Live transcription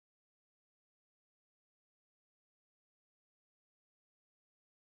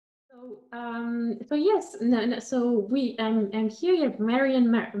So yes, so I'm here with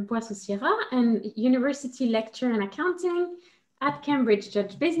Marion Boisseau-Sierra, and university lecturer in accounting at Cambridge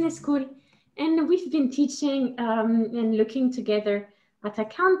Judge Business School. And we've been teaching and looking together at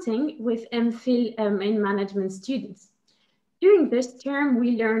accounting with MPhil in management students. During this term,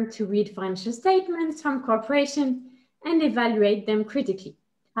 we learned to read financial statements from corporations and evaluate them critically.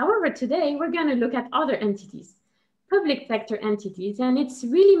 However, today we're going to look at other entities, public sector entities, and it's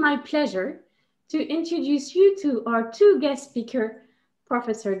really my pleasure to introduce you to our two guest speakers,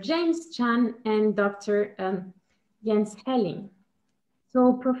 Professor James Chan and Dr. Jens Heiling.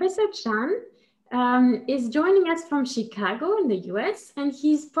 So Professor Chan is joining us from Chicago in the US, and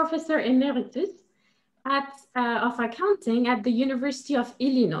he's Professor Emeritus of accounting at the University of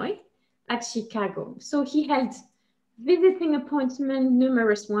Illinois at Chicago. So he held visiting appointments,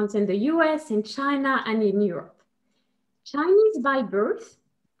 numerous ones in the US, in China, and in Europe. Chinese by birth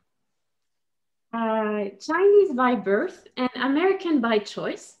and American by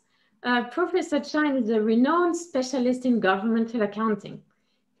choice, Professor Chan is a renowned specialist in governmental accounting.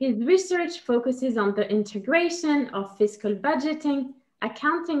 His research focuses on the integration of fiscal budgeting,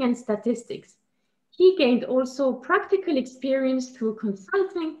 accounting, and statistics. He gained also practical experience through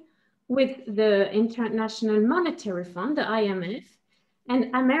consulting with the International Monetary Fund, the IMF, and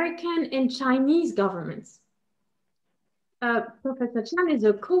American and Chinese governments. Professor Chan is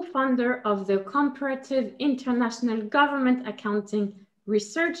a co-founder of the Comparative International Government Accounting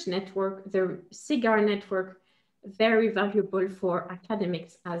Research Network, the CIGAR network, very valuable for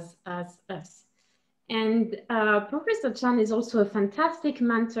academics as us. And Professor Chan is also a fantastic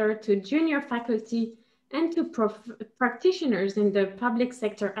mentor to junior faculty and to practitioners in the public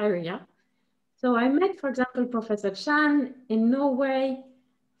sector area. So I met, for example, Professor Chan in Norway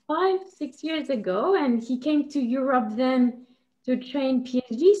 5-6 years ago, and he came to Europe then to train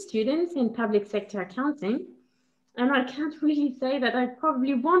PhD students in public sector accounting. And I can't really say that I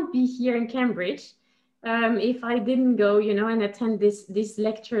probably won't be here in Cambridge if I didn't go, and attend these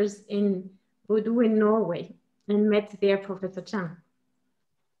lectures in Bodø in Norway and met there Professor Chan.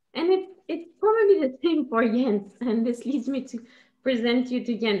 And it's probably the same for Jens, and this leads me to present you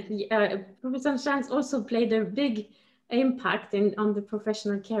to Jens. Professor Chan also played a big impact on the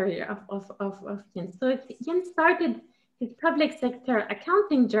professional career of Jens. So Jens started his public sector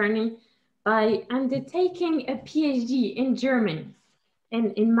accounting journey by undertaking a PhD in Germany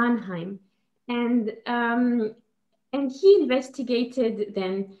and in Mannheim. And he investigated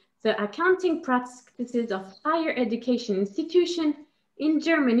then the accounting practices of higher education institutions in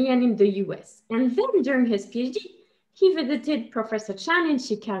Germany and in the US. And then during his PhD, he visited Professor Chan in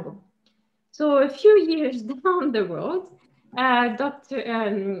Chicago. So a few years down the road, Dr.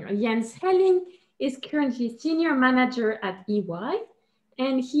 Jens Heiling is currently senior manager at EY,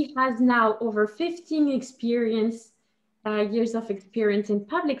 and he has now over 15 years of experience in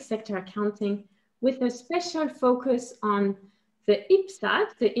public sector accounting, with a special focus on the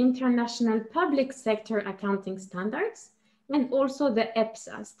IPSAS, the International Public Sector Accounting Standards, and also the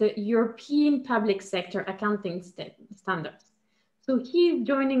EPSAS, the European Public Sector Accounting Standards. So he's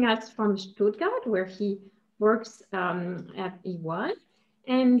joining us from Stuttgart, where he works at EY,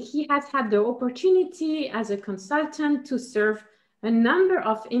 and he has had the opportunity as a consultant to serve a number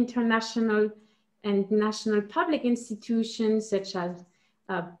of international and national public institutions, such as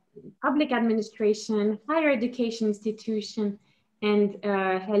public administration, higher education institution, and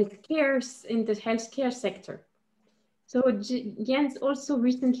healthcare in the healthcare sector. So Jens also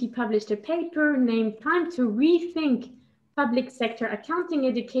recently published a paper named "Time to Rethink Public Sector Accounting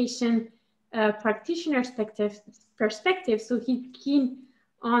Education Practitioner Perspective." So he's keen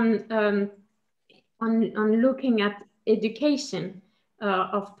on looking at education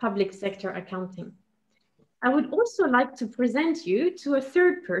of public sector accounting. I would also like to present you to a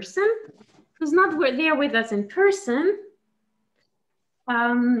third person who's not there with us in person.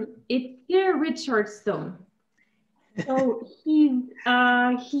 It's Pierre Richard Stone. So he's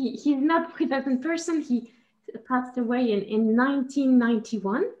not with us in person. He passed away in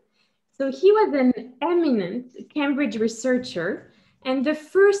 1991. So he was an eminent Cambridge researcher and the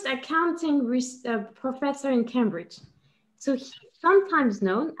first accounting professor in Cambridge. So he's sometimes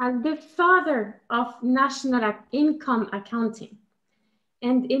known as the father of national income accounting.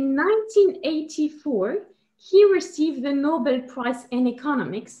 And in 1984, he received the Nobel Prize in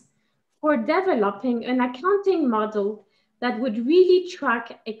Economics for developing an accounting model that would really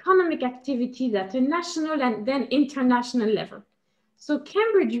track economic activities at a national and then international level. So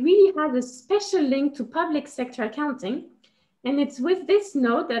Cambridge really has a special link to public sector accounting. And it's with this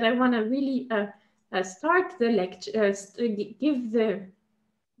note that I want to really start the lecture, give the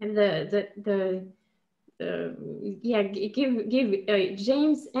And yeah, give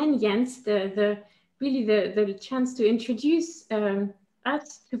James and Jens really the chance to introduce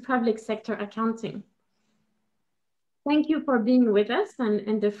us to public sector accounting. Thank you for being with us,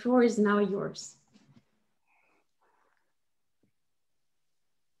 and the floor is now yours.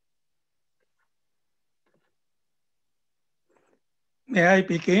 May I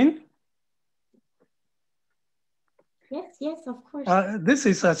begin? Yes, yes, of course. This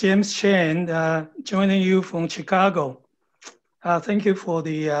is James Chen, joining you from Chicago. Thank you for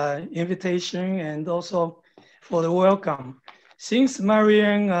the invitation and also for the welcome. Since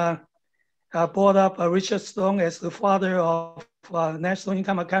Marion brought up Richard Stone as the father of national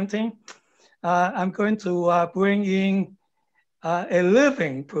income accounting, I'm going to bring in a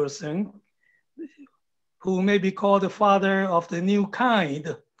living person who may be called the father of the new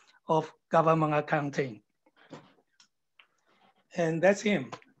kind of government accounting. And that's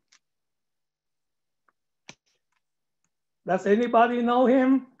him. Does anybody know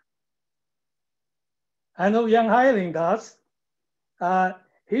him? I know young Heiling does.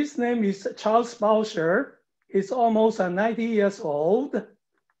 His name is Charles Boisseau. He's almost 90 years old.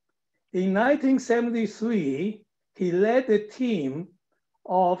 In 1973, he led a team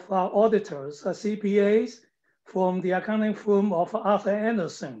of auditors, CPAs, from the accounting firm of Arthur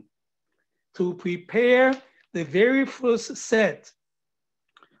Andersen to prepare the very first set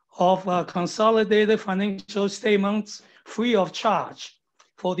of consolidated financial statements free of charge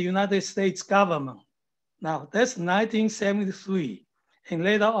for the United States government. Now, that's 1973. And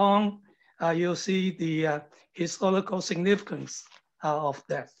later on, you'll see the historical significance of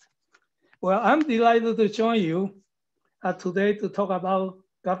that. Well, I'm delighted to join you today to talk about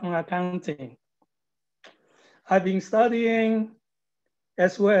government accounting. I've been studying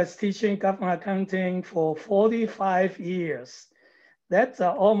as well as teaching government accounting for 45 years. That's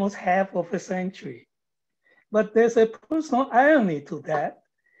almost half of a century. But there's a personal irony to that,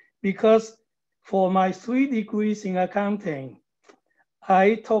 because for my 3 degrees in accounting,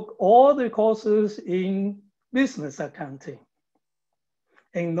 I took all the courses in business accounting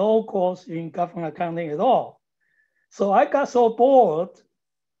and no course in government accounting at all. So I got so bored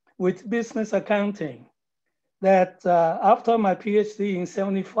with business accounting that after my PhD in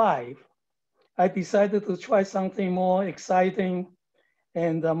 '75, I decided to try something more exciting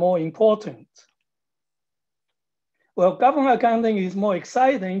and more important. Well, government accounting is more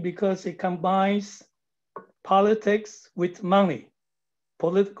exciting because it combines politics with money,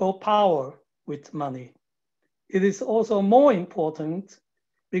 political power with money. It is also more important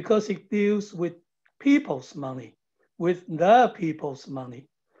because it deals with people's money, with the people's money,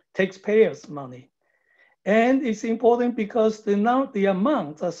 taxpayers' money. And it's important because the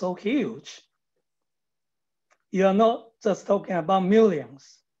amounts are so huge. You're not just talking about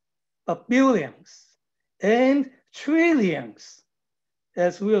millions, but billions and trillions,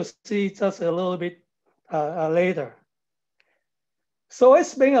 as we'll see just a little bit later. So I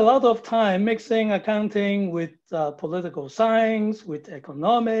spent a lot of time mixing accounting with political science, with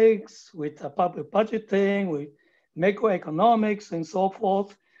economics, with public budgeting, with macroeconomics and so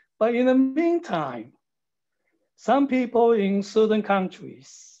forth. But in the meantime, some people in certain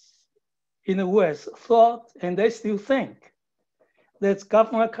countries in the West thought, and they still think, that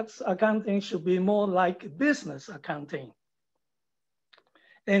government accounting should be more like business accounting.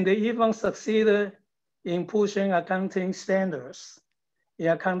 And they even succeeded in pushing accounting standards in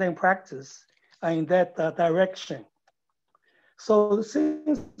accounting practice in that direction. So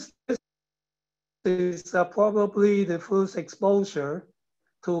since this is probably the first exposure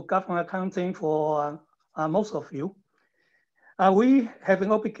to government accounting for most of you, we have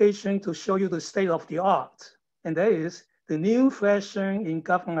an obligation to show you the state of the art, and that is the new fashion in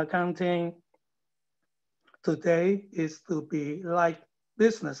government accounting today is to be like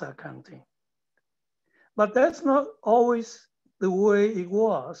business accounting. But that's not always the way it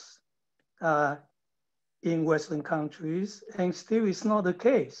was in Western countries, and still is not the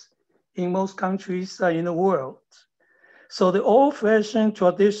case in most countries in the world. So the old-fashioned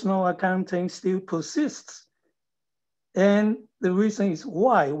traditional accounting still persists. And the reason is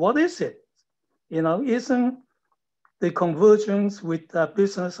why? What is it? You know, isn't the convergence with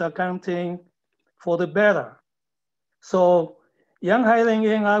business accounting for the better? So young Heiling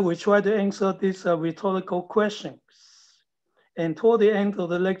and I will try to answer these rhetorical questions. And toward the end of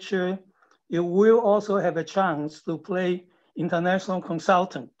the lecture, you will also have a chance to play international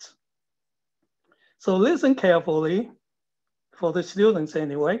consultant. So listen carefully, for the students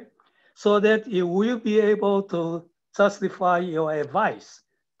anyway, so that you will be able to justify your advice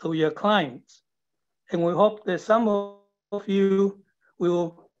to your clients. And we hope that some of you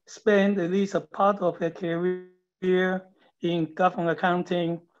will spend at least a part of their career in government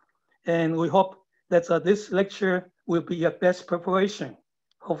accounting. And we hope that this lecture will be your best preparation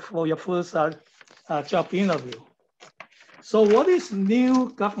for your first job interview. So what is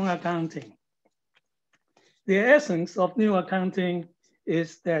new government accounting? The essence of new accounting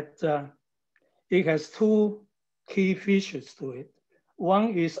is that it has two key features to it.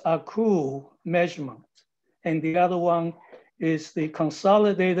 One is accrual measurement, and the other one is the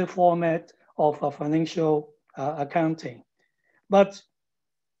consolidated format of financial accounting. But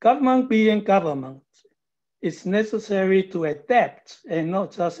government being government, it's necessary to adapt and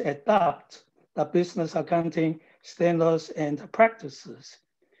not just adopt the business accounting standards and practices.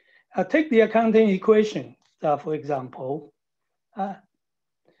 Take the accounting equation, for example.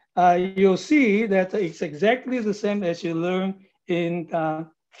 You'll see that it's exactly the same as you learn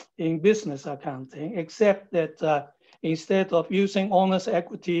in business accounting, except that instead of using owner's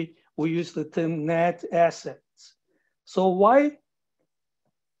equity, we use the term net assets. So why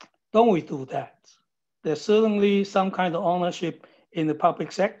don't we do that? There's certainly some kind of ownership in the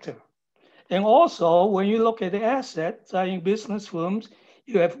public sector. And also, when you look at the assets in business firms,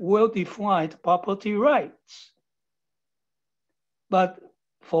 you have well-defined property rights. But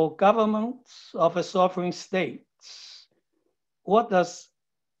for governments of a sovereign states, what does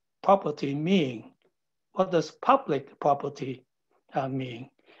property mean? What does public property mean?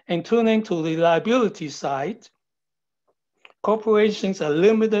 And turning to the liability side, corporations are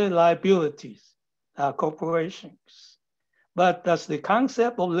limited liabilities, corporations. But does the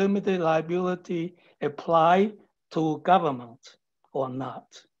concept of limited liability apply to government or not?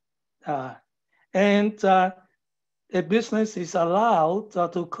 A business is allowed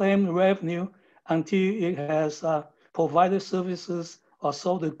to claim revenue until it has provided services or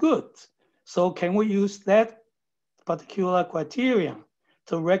sold the goods. So can we use that particular criterion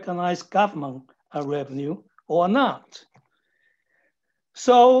to recognize government revenue or not?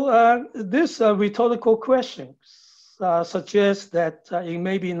 So this rhetorical questions suggest that it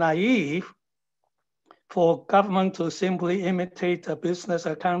may be naive for government to simply imitate business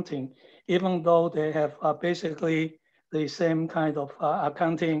accounting, even though they have basically the same kind of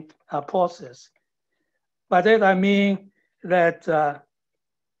accounting process. By that I mean that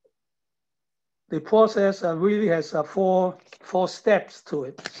the process really has four steps to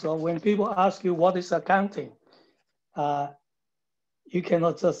it. So when people ask you what is accounting, you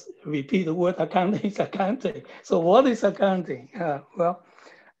cannot just repeat the word accounting is accounting. So what is accounting? Well,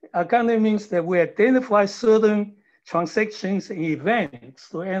 accounting means that we identify certain transactions and events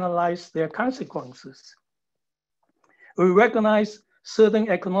to analyze their consequences. We recognize certain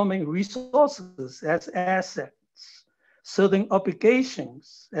economic resources as assets, certain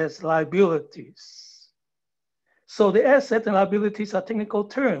obligations as liabilities. So the assets and liabilities are technical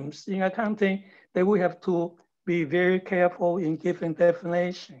terms in accounting that we have to be very careful in giving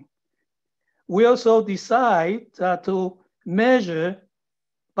definition. We also decide to measure,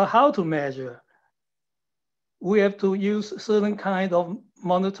 but how to measure? We have to use certain kind of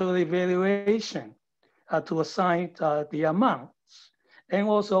monetary valuation to assign the amounts. And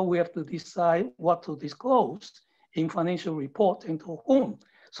also we have to decide what to disclose in financial report and to whom.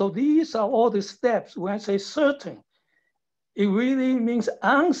 So these are all the steps. When I say certain, it really means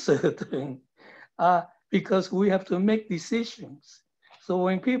uncertain because we have to make decisions. So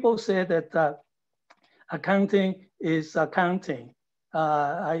when people say that accounting is accounting,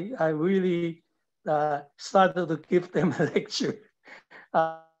 I really started to give them a lecture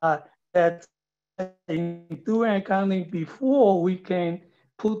that in doing accounting, before we can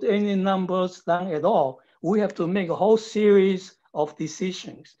put any numbers down at all, we have to make a whole series of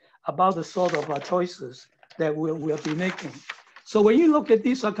decisions about the sort of choices that we'll be making. So when you look at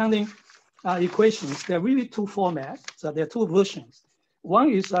these accounting equations, there are really two formats. There are two versions.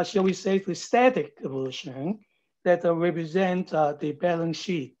 One is, shall we say, the static version that represents the balance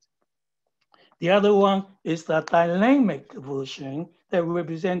sheet. The other one is the dynamic version that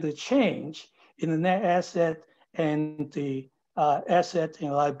represents the change in the net asset and the asset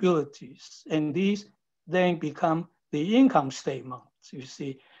and liabilities. And these then become the income statement, you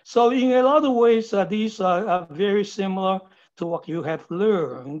see. So in a lot of ways, these are very similar to what you have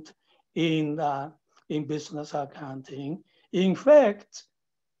learned in business accounting. In fact,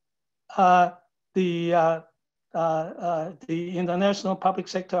 the International Public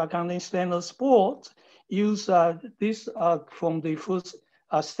Sector Accounting Standards Board use this from the first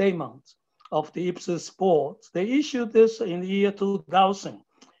statement of the Ipsos board. They issued this in the year 2000.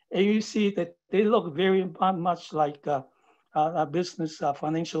 And you see that they look very much like a business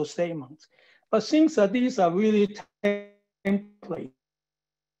financial statements. But since these are really templates,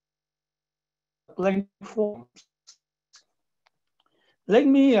 blank forms. Let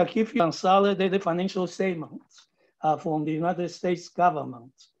me give you consolidated financial statements from the United States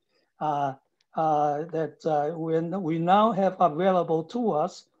government that we now have available to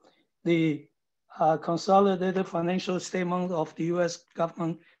us, the consolidated financial statement of the US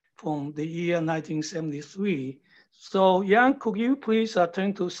government from the year 1973. So Yang, could you please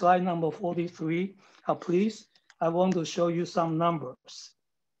turn to slide number 43, please? I want to show you some numbers.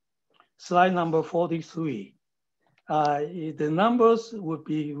 Slide number 43. The numbers would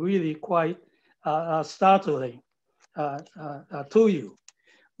be really quite startling to you.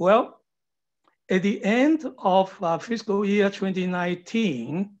 Well, at the end of fiscal year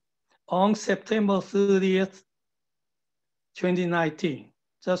 2019, on September 30th, 2019,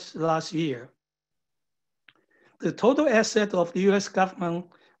 just last year, the total asset of the US government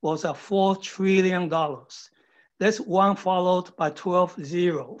was $4 trillion. That's one followed by 12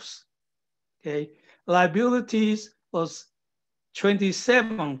 zeros. Okay, liabilities was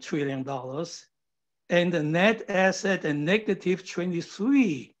 $27 trillion, and the net asset a negative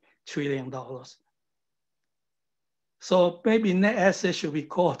 $23 trillion. So maybe net asset should be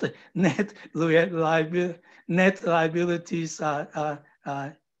called net liabilities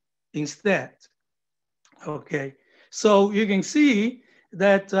instead. Okay, so you can see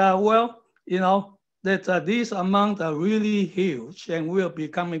that, well, you know, that these amounts are really huge, and we'll be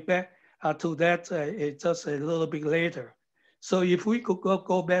coming back to that just a little bit later. So if we could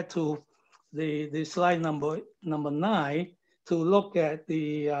go back to the slide number 9 to look at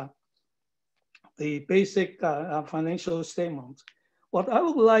the basic financial statement. What I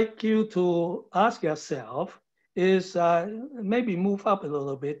would like you to ask yourself is maybe move up a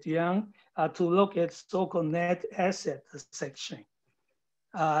little bit, Yang, to look at so-called net asset section.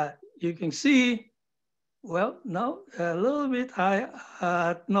 You can see, well, no, a little bit high,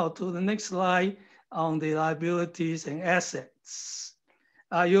 no, to the next slide on the liabilities and assets.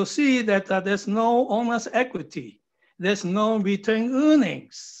 You'll see that there's no owner's equity. There's no retained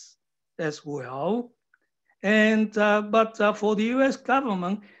earnings as well. And, but for the US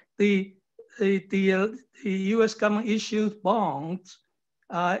government, the US government issued bonds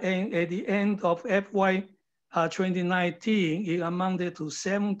and at the end of FY 2019, it amounted to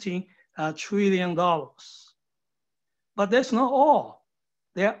 $17 trillion. But that's not all.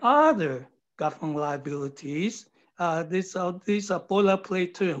 There are other government liabilities. These are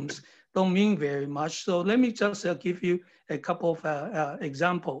boilerplate terms, don't mean very much. So let me just give you a couple of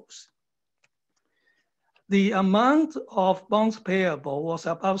examples. The amount of bonds payable was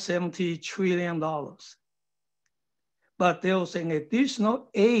about $70 trillion. But there was an additional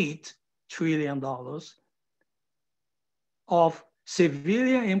 $8 trillion of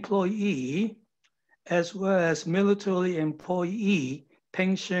civilian employee as well as military employee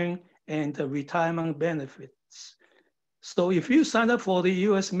pension and retirement benefits. So if you sign up for the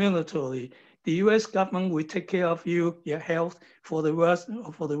US military, the US government will take care of you, your health for the rest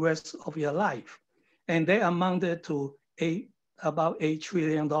of your life. And they amounted to about $8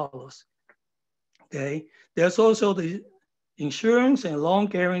 trillion. Okay, there's also the insurance and loan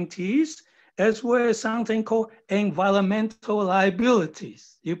guarantees, as well as something called environmental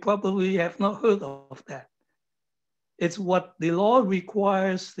liabilities. You probably have not heard of that. It's what the law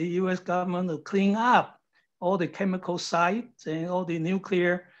requires the US government to clean up all the chemical sites and all the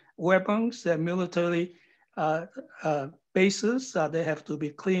nuclear weapons and military bases. They have to be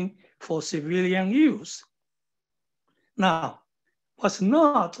cleaned for civilian use. Now, what's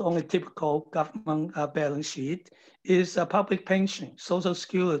not on a typical government balance sheet is a public pension, Social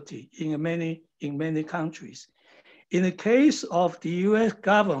Security in many countries. In the case of the US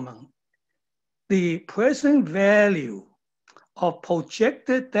government, the present value of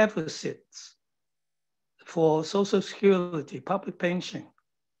projected deficits for Social Security, public pension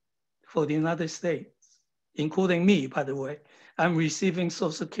for the United States, including me, by the way, I'm receiving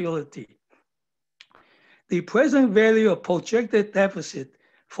Social Security. The present value of projected deficit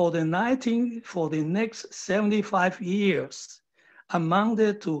for the next 75 years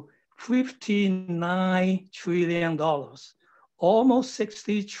amounted to $59 trillion, almost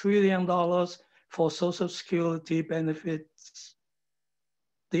 $60 trillion for Social Security benefits.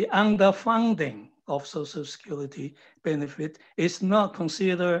 The underfunding of Social Security benefit is not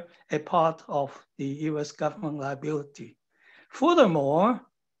considered a part of the US government liability. Furthermore,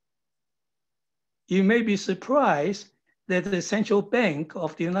 you may be surprised that the Central Bank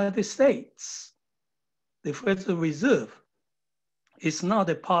of the United States, the Federal Reserve, is not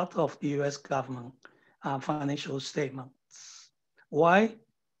a part of the US government financial statements. Why?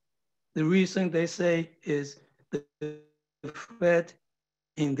 The reason they say is the Fed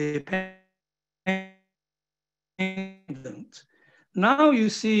independent Now you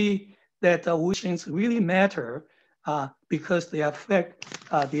see that which things really matter because they affect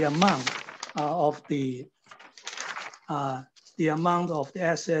the amount of the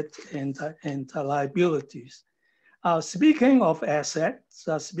assets and liabilities. Speaking of assets,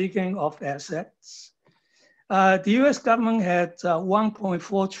 the U.S. government had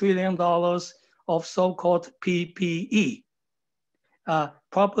 $1.4 trillion of so-called PPE,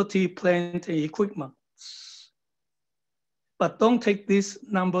 property, plant, and equipment. But don't take this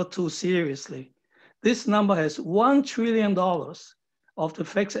number too seriously. This number has $1 trillion of the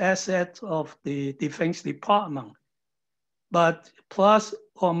fixed assets of the Defense Department, but plus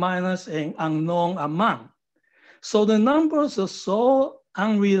or minus an unknown amount. So the numbers are so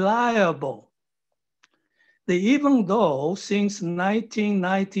unreliable that even though since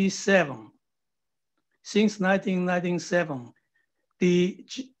 1997, the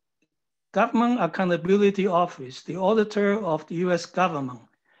Government Accountability Office, the auditor of the US government,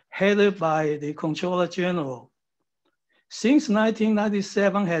 headed by the Comptroller General, since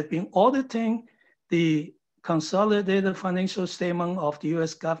 1997 has been auditing the consolidated financial statement of the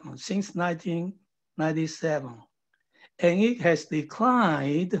US government since 1997. And it has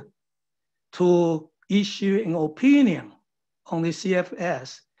declined to issue an opinion on the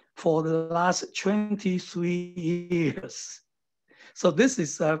CFS for the last 23 years. So this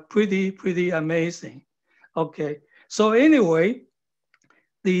is pretty amazing. Okay, so anyway,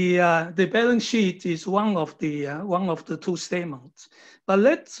 the balance sheet is one of the two statements. But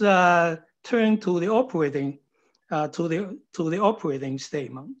let's turn to the operating operating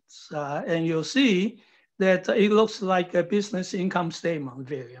statements, and you'll see that it looks like a business income statement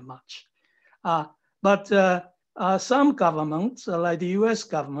very much. But some governments, like the U.S.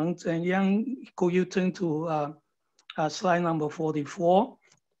 government, and could you turn to slide number 44?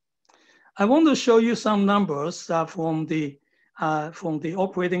 I want to show you some numbers from the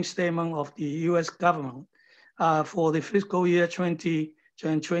operating statement of the U.S. government for the fiscal year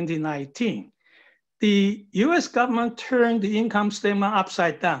 2019. The U.S. government turned the income statement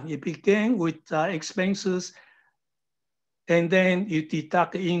upside down. It began with expenses, and then you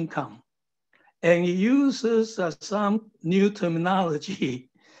deduct the income. And it uses some new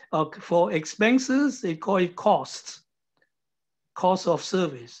terminology. For expenses, they call it costs, cost of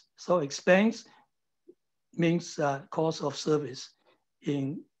service. So expense means cost of service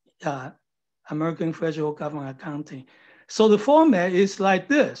in American federal government accounting. So the format is like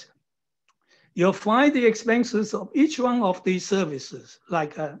this. You'll find the expenses of each one of these services,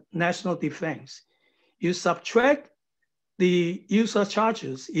 like national defense. You subtract the user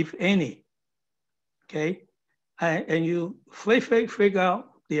charges, if any, okay? And you figure out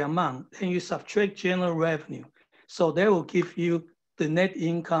the amount, and you subtract general revenue. So that will give you the net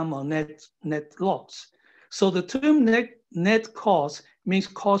income or net loss. So the term net cost means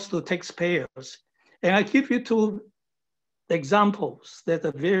cost to taxpayers. And I give you two examples that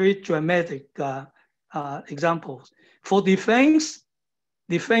are very dramatic examples. For defense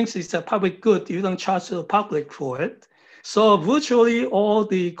is a public good. You don't charge the public for it. So virtually all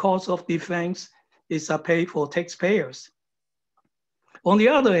the cost of defense is paid for taxpayers. On the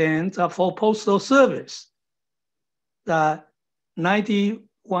other hand, for postal service, 91%,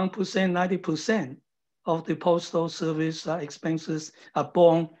 90% of the postal service expenses are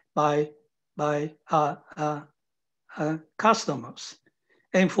borne by customers.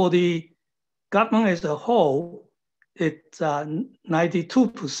 And for the government as a whole, it's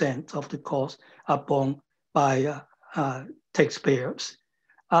 92% of the costs are borne by taxpayers.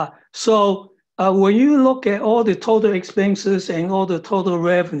 So when you look at all the total expenses and all the total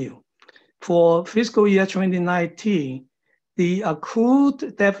revenue for fiscal year 2019, the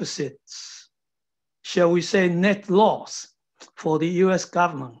accrued deficits, shall we say net loss for the US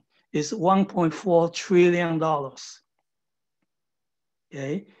government is $1.4 trillion.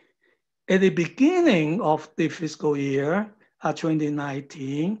 Okay. At the beginning of the fiscal year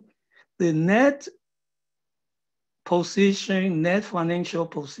 2019, the net financial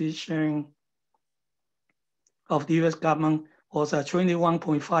position of the US government was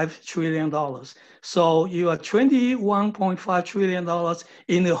 $21.5 trillion. So you are $21.5 trillion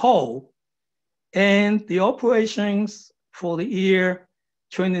in the hole, and the operations for the year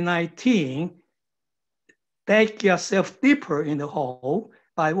 2019 take yourself deeper in the hole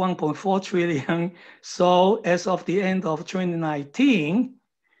by 1.4 trillion. So as of the end of 2019,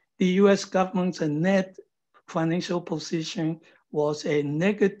 the US government's net financial position was a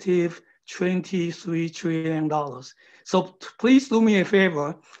negative $23 trillion. So please do me a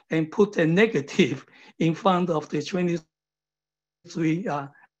favor and put a negative in front of the 23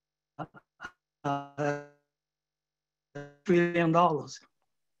 trillion.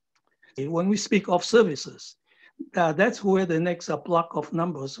 When we speak of services, that's where the next block of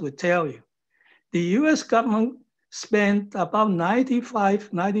numbers will tell you. The US government spent about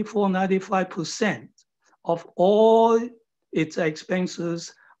 95% of all its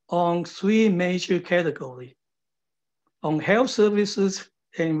expenses on three major categories: on health services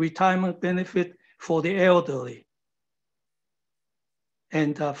and retirement benefit for the elderly,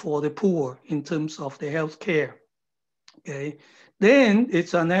 and for the poor in terms of the health care. Okay, then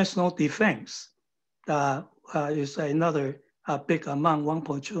it's a national defense. Is another big amount,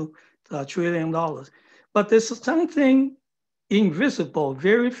 $1.2 trillion. But there's something invisible.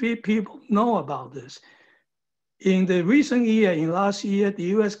 Very few people know about this. In the recent year, in last year, the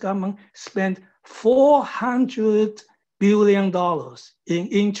US government spent $400 billion in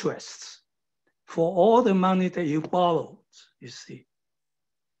interests for all the money that you borrowed, you see.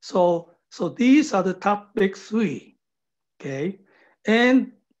 So these are the top big three, okay?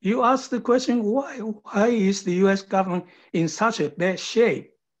 And you ask the question, why is the US government in such a bad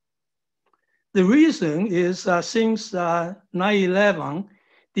shape? The reason is since 9/11,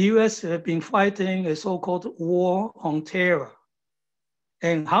 the US have been fighting a so-called war on terror.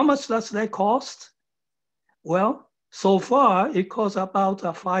 And how much does that cost? Well, so far it costs about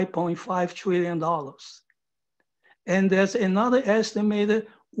 $5.5 trillion. And there's another estimated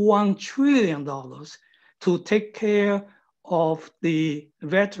 $1 trillion to take care of the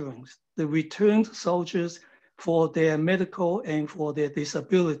veterans, the returned soldiers, for their medical and for their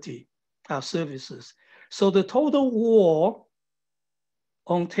disability services. So the total war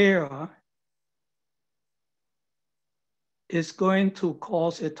on terror is going to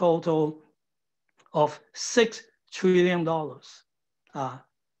cost a total of $6 trillion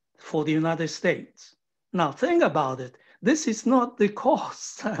for the United States. Now think about it. This is not the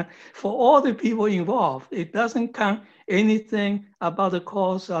cost for all the people involved. It doesn't count anything about the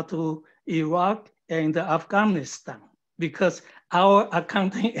cost to Iraq and Afghanistan, because our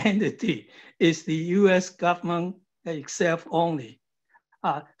accounting entity is the US government itself only.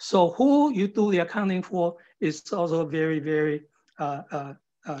 So who you do the accounting for is also very, very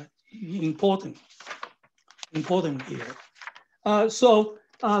important here. So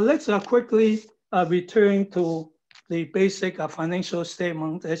let's quickly return to the basic financial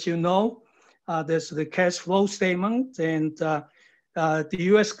statement. As you know, there's the cash flow statement, and the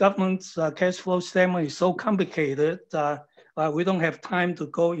US government's cash flow statement is so complicated, we don't have time to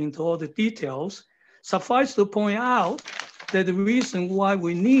go into all the details. Suffice to point out that the reason why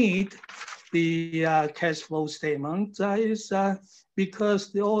we need the cash flow statement is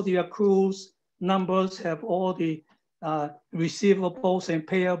because all the accruals numbers have all the receivables and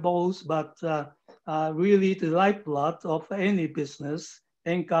payables, but really the lifeblood of any business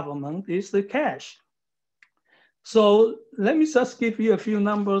and government is the cash. So let me just give you a few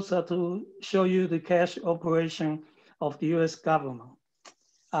numbers to show you the cash operation of the US government.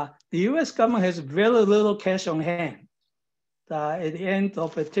 The US government has very little cash on hand. At the end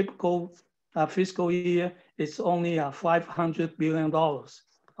of a typical fiscal year, it's only $500 billion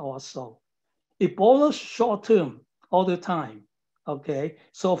or so. It borrows short term all the time, okay?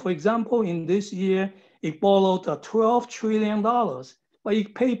 So for example, in this year, it borrowed $12 trillion, but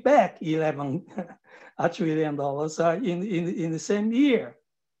it paid back $11 trillion in the same year.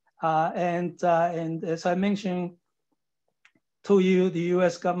 And as I mentioned to you, the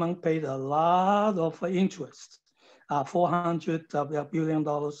US government paid a lot of interest, $400 billion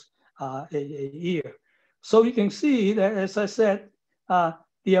a year. So you can see that, as I said,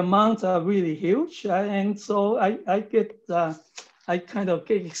 the amounts are really huge. And so I kind of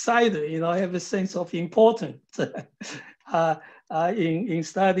get excited, I have a sense of importance in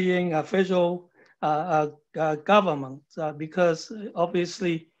studying federal government, because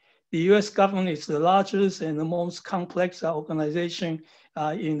obviously the US government is the largest and the most complex organization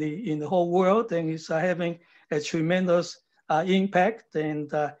in the whole world, and it's having a tremendous impact.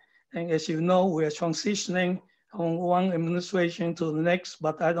 And as you know, we are transitioning from one administration to the next,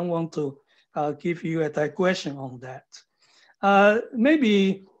 but I don't want to give you a digression on that.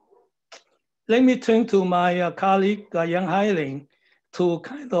 Maybe let me turn to my colleague, Yang Heiling, to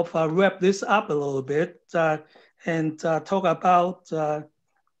kind of wrap this up a little bit and talk about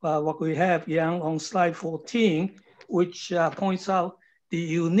what we have, Yang, on slide 14, which points out the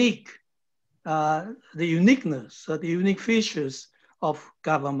uniqueness, the unique features of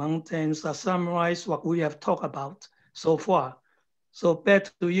government, and summarize what we have talked about so far. So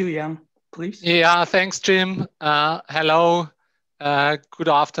back to you, Yang, please. Yeah, thanks, Jim. Hello, good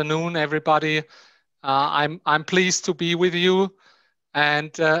afternoon, everybody. I'm pleased to be with you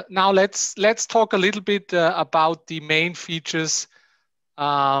And now let's talk a little bit about the main features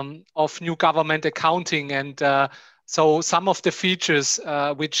of new government accounting, and so some of the features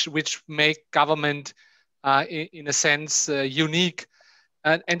which make government in a sense unique.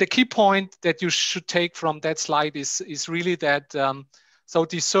 And the key point that you should take from that slide is really that so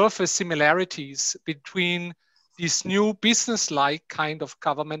the surface similarities between this new business-like kind of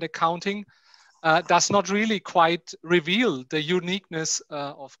government accounting does not really quite reveal the uniqueness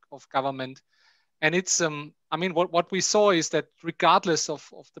of government. And it's, I mean, what we saw is that regardless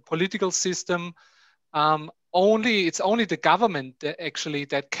of the political system, it's only the government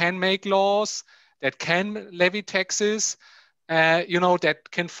that can make laws, that can levy taxes, that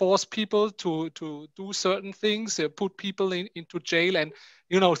can force people to do certain things, put people into jail, and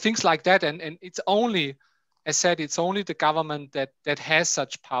things like that. And it's only, as said, it's only the government that has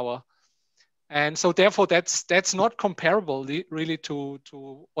such power. And so therefore that's not comparable really to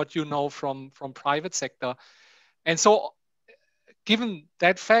what you know from private sector. And so given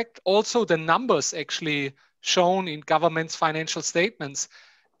that fact, also the numbers actually shown in government's financial statements,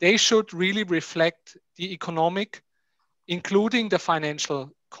 they should really reflect the economic, including the financial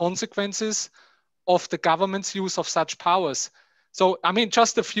consequences of the government's use of such powers. So, I mean,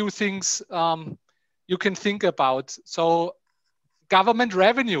 just a few things you can think about. So government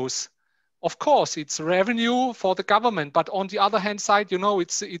revenues, of course, it's revenue for the government, but on the other hand side,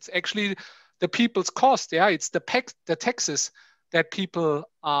 it's actually the people's cost. Yeah, it's the taxes that people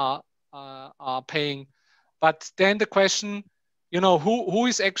are paying. But then the question, who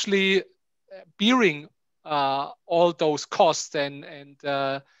is actually bearing all those costs? And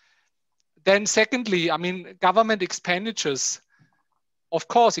then secondly, I mean, government expenditures. Of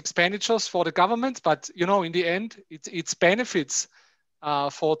course, expenditures for the government, but in the end, it's benefits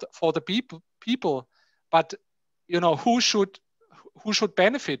for the people. But who should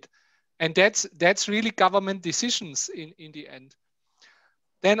benefit? And that's really government decisions in the end.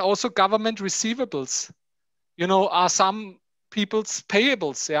 Then also government receivables, are some people's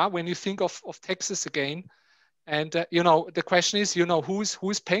payables. Yeah, when you think of taxes again, and the question is,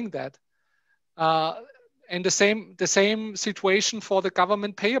 who's paying that? And the same situation for the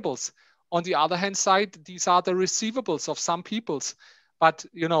government payables. On the other hand side, these are the receivables of some peoples, but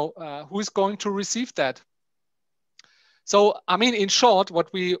who is going to receive that? So, I mean, in short,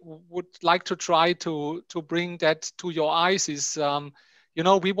 what we would like to try to bring that to your eyes is,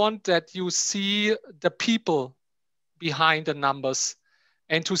 we want that you see the people behind the numbers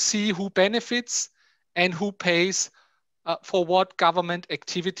and to see who benefits and who pays for what government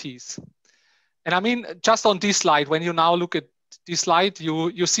activities. And I mean, just on this slide, when you now look at this slide,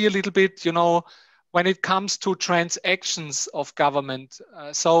 you see a little bit, when it comes to transactions of government.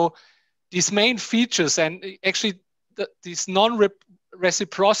 So these main features, and actually this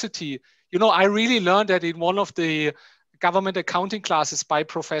non-reciprocity, I really learned that in one of the government accounting classes by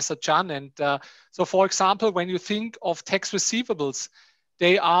Professor Chan. And so, for example, when you think of tax receivables,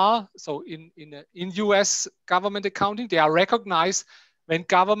 they are, so in US government accounting, they are recognized when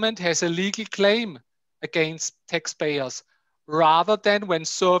government has a legal claim against taxpayers, rather than when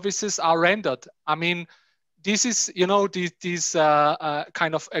services are rendered. I mean, this is, this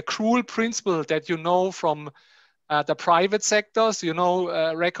kind of accrual principle that from the private sectors,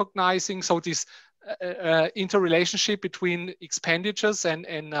 recognizing, so this interrelationship between expenditures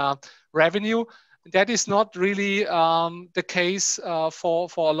and revenue, that is not really the case for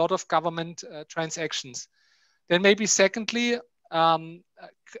a lot of government transactions. Then maybe secondly, claim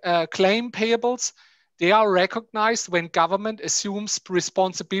payables, they are recognized when government assumes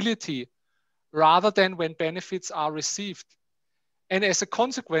responsibility rather than when benefits are received. And as a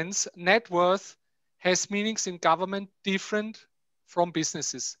consequence, net worth has meanings in government different from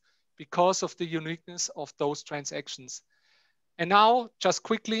businesses because of the uniqueness of those transactions. And now, just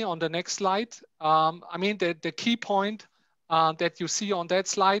quickly on the next slide, I mean, the key point that you see on that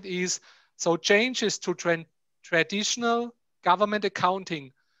slide is, so changes to traditional government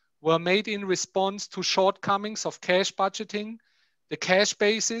accounting were made in response to shortcomings of cash budgeting, the cash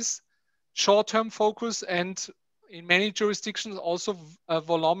basis, short-term focus, and in many jurisdictions also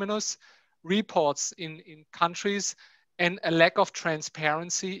voluminous reports in countries, and a lack of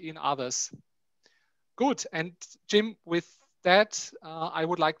transparency in others. Good, and Jim, with that, I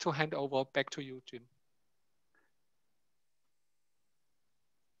would like to hand over back to you, Jim.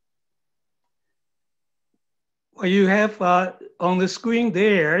 What you have on the screen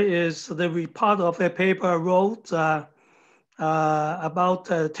there is the part of a paper I wrote about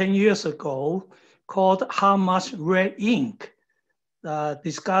 10 years ago called How Much Red Ink,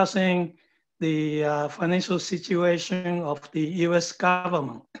 discussing the financial situation of the US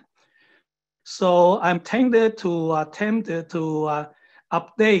government. So I'm tempted to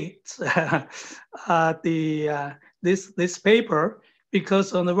update this paper,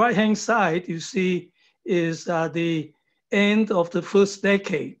 because on the right-hand side, you see is the end of the first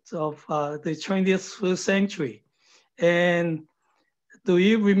decade of the 20th century. And do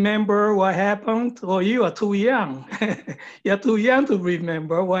you remember what happened? Or you are too young. You're too young to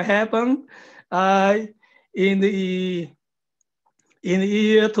remember what happened in the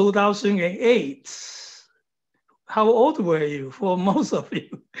year 2008. How old were you? For most of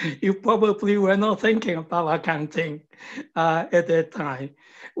you, you probably were not thinking about accounting at that time.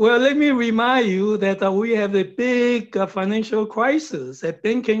 Well, let me remind you that we have a big financial crisis, a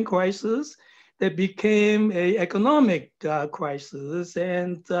banking crisis that became an economic crisis.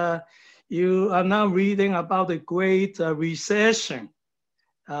 And you are now reading about the Great Recession.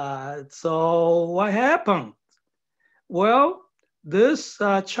 So what happened? Well, this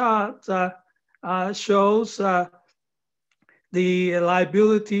chart shows the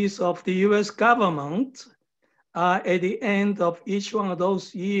liabilities of the US government at the end of each one of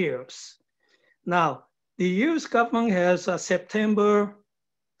those years. Now, the US government has September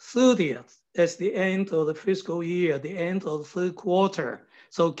 30th as the end of the fiscal year, the end of the third quarter.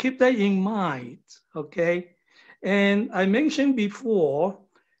 So keep that in mind, okay? And I mentioned before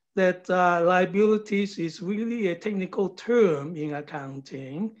that liabilities is really a technical term in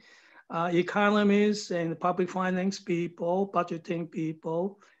accounting. Economists and public finance people, budgeting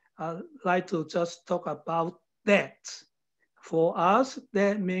people like to just talk about debt. For us,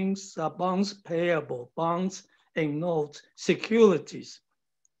 that means bonds payable, bonds and notes, securities.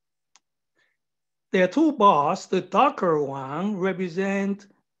 There are two bars. The darker one represent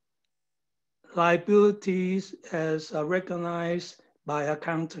liabilities as recognized by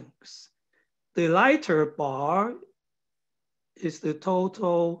accountants. The lighter bar is the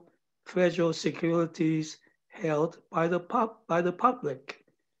total federal securities held by the public.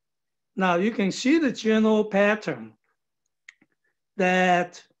 Now you can see the general pattern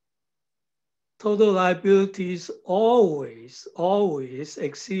that total liabilities always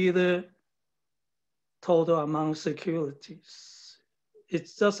exceed the total amount of securities.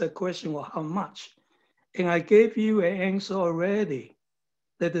 It's just a question of how much. And I gave you an answer already,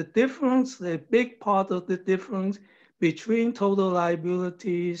 that the difference, the big part of the difference between total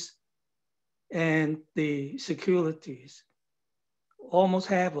liabilities and the securities, almost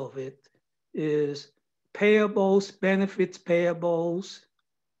half of it is payables, benefits payables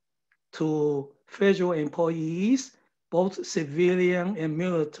to federal employees, both civilian and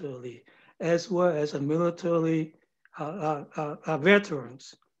military, as well as military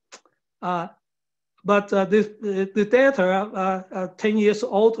veterans. But the data are 10 years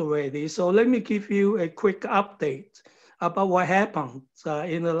old already. So let me give you a quick update about what happened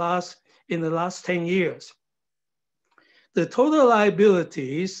in the last 10 years. The total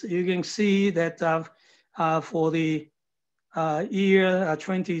liabilities, you can see that for the year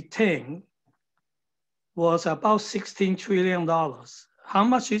 2010 was about $16 trillion. How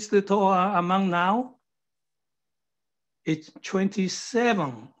much is the total amount now? It's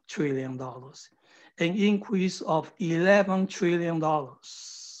 $27 trillion, an increase of $11 trillion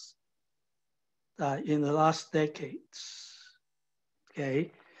in the last decades,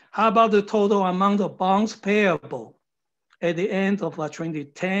 okay? How about the total amount of bonds payable? At the end of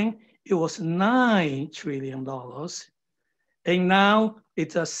 2010, it was $9 trillion. And now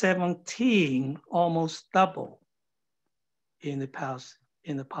it's 17, almost double in the past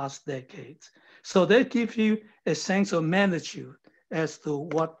decades. So that gives you a sense of magnitude as to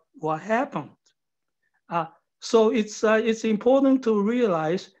what happened. So it's important to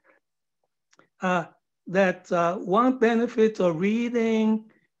realize that one benefit of reading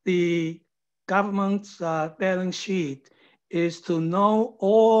the government's balance sheet is to know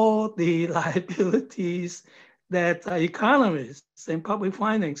all the liabilities that economists and public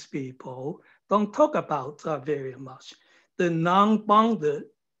finance people don't talk about very much. The non-bonded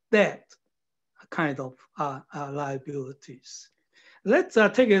debt kind of liabilities. Let's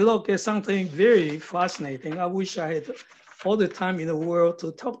take a look at something very fascinating. I wish I had all the time in the world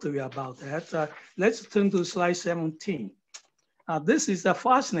to talk to you about that. Let's turn to slide 17. This is a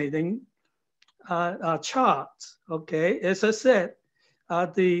fascinating chart, okay? As I said,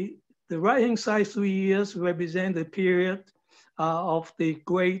 the right-hand side 3 years represent the period of the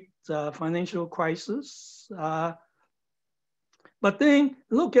great financial crisis. But then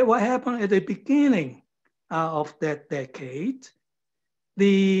look at what happened at the beginning of that decade.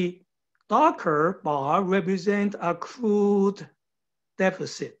 The darker bar represent accrued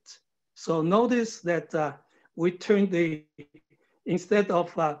deficit. So notice that we turned instead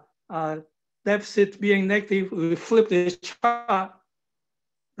of deficit being negative, we flip the chart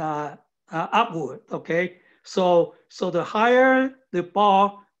upward, okay? So the higher the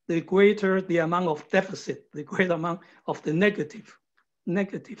bar, the greater the amount of deficit, the greater amount of the negative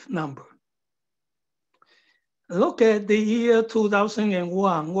number. Look at the year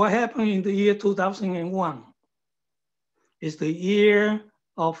 2001. What happened in the year 2001? It's the year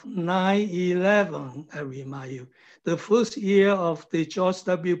of 9/11, I remind you. The first year of the George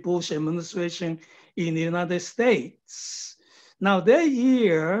W. Bush administration in the United States. Now that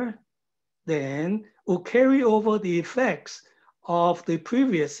year then will carry over the effects of the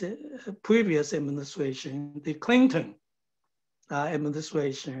previous administration, the Clinton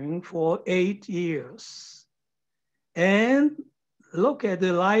administration, for 8 years. And look at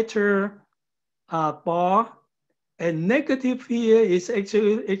the lighter bar. A negative here is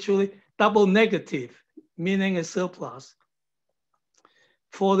actually double negative, meaning a surplus.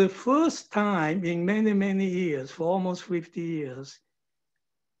 For the first time in many, many years, for almost 50 years,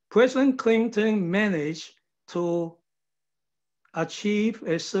 President Clinton managed to achieve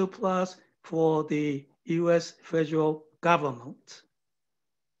a surplus for the US federal government.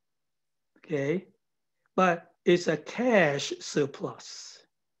 Okay, but it's a cash surplus.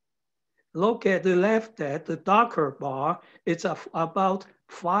 Look at the left, that the darker bar, it's about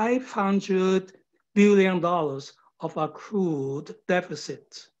 $500 billion of accrued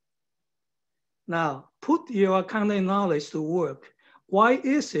deficit. Now, put your accounting knowledge to work. Why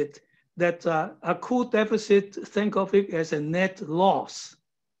is it that accrued deficit, think of it as a net loss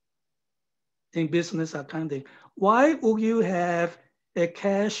in business accounting? Why would you have a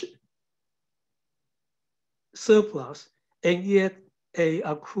cash surplus and yet a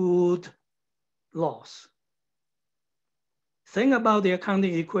accrued loss? Think about the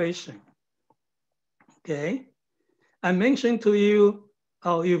accounting equation, okay? I mentioned to you,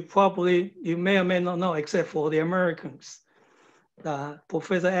 you may or may not know, except for the Americans,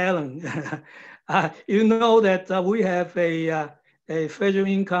 Professor Allen, you know that we have a federal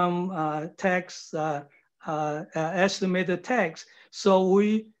income tax, estimated tax. So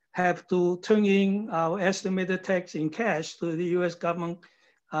we have to turn in our estimated tax in cash to the US government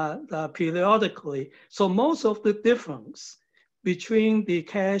periodically. So most of the difference between the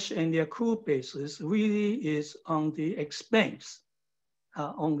cash and the accrued basis really is on the expense,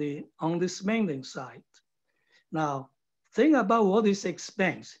 on the spending side. Now, think about what is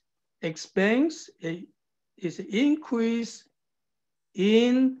expense. Expense is an increase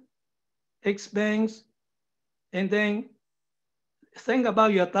in expense, and then think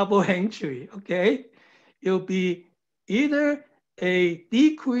about your double entry, okay? It'll be either a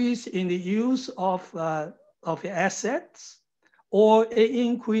decrease in the use of assets or an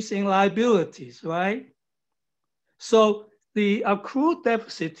increase in liabilities, right? So the accrued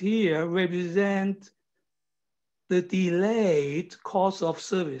deficit here represents the delayed cost of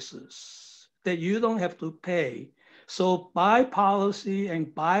services that you don't have to pay. So by policy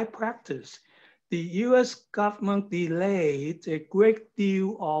and by practice, the US government delayed a great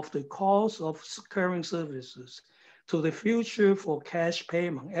deal of the cost of current services to the future for cash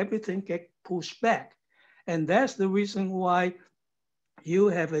payment. Everything gets pushed back. And that's the reason why you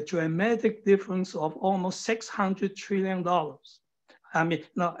have a dramatic difference of almost $600 trillion. I mean,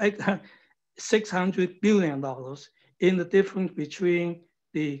 no, $600 billion in the difference between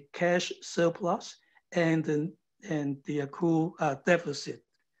the cash surplus and the accrued deficit.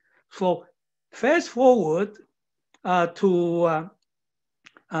 So fast forward to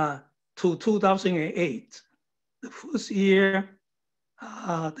 2008, the first year,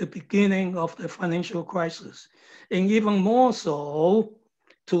 the beginning of the financial crisis, and even more so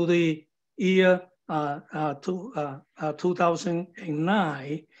to the year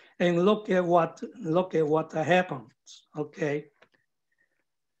 2009, and look at what happened. Okay.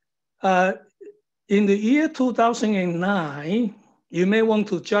 In the year 2009, you may want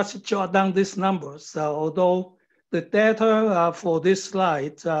to just jot down these numbers, although the data for this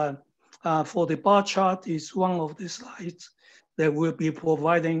slide, for the bar chart, is one of the slides that we'll be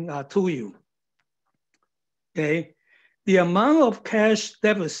providing to you. Okay, the amount of cash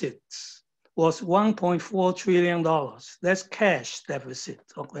deficits was $1.4 trillion. That's cash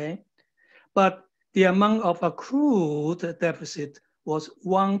deficit, okay? But the amount of accrued deficit was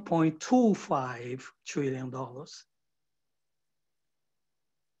 $1.25 trillion.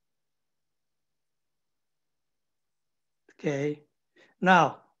 Okay,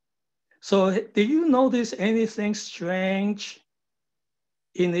 now, so do you notice anything strange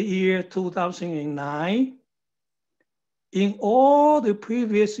in the year 2009? in all the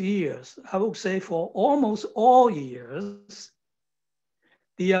previous years, I would say for almost all years,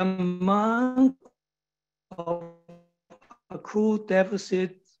 the amount of accrued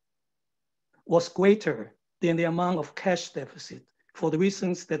deficit was greater than the amount of cash deficit for the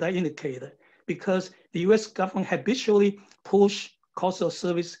reasons that I indicated, because the US government habitually pushed cost of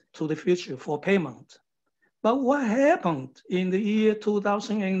service to the future for payment. But what happened in the year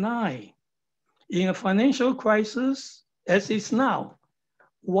 2009? In a financial crisis, as is now,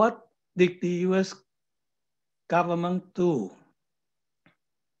 what did the US government do?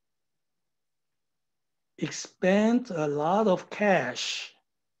 Expend a lot of cash.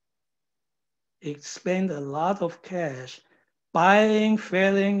 Expend a lot of cash, buying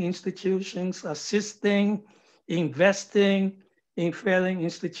failing institutions, assisting, investing in failing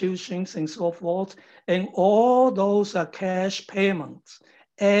institutions and so forth. And all those are cash payments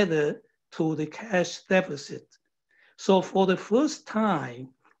added to the cash deficit. So for the first time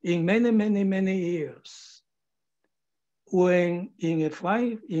in many years, when in a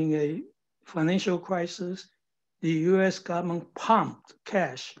financial crisis, the US government pumped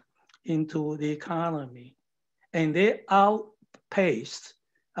cash into the economy, and they outpaced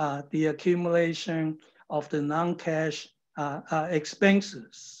the accumulation of the non-cash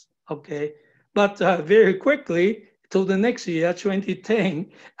expenses, okay? But very quickly, to the next year,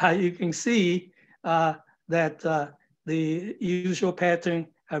 2010, you can see that the usual pattern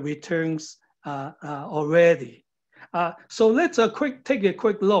returns already. So let's take a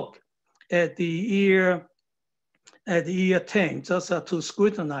quick look at the year 10, just to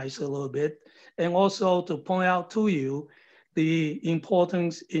scrutinize a little bit, and also to point out to you the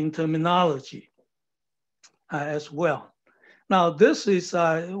importance in terminology as well. Now, this is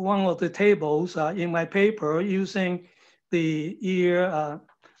one of the tables in my paper using the year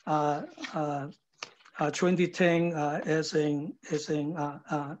 2010 as an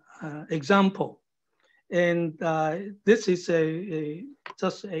example. And this is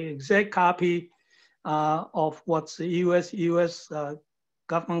just an exact copy of what's the US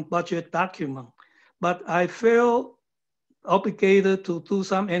government budget document. But I feel obligated to do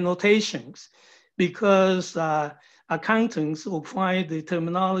some annotations because accountants will find the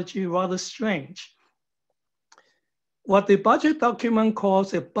terminology rather strange. What the budget document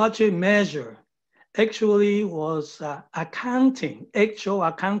calls a budget measure actually was actual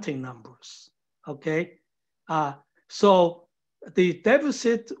accounting numbers, okay? So the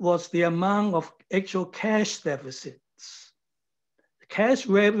deficit was the amount of actual cash deficits. Cash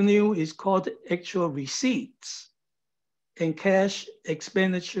revenue is called actual receipts, and cash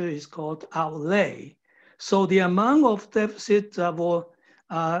expenditure is called outlay. So the amount of deficit for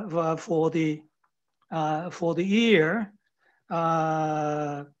the year,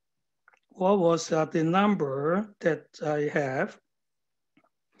 what was the number that I have?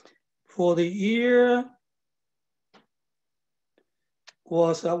 For the year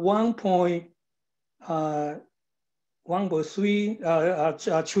was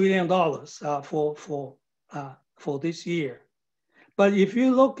 $1.3 trillion for this year. But if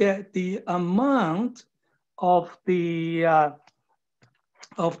you look at the amount of the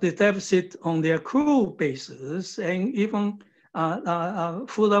deficit on the accrual basis, and even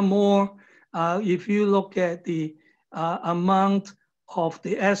furthermore, if you look at the amount of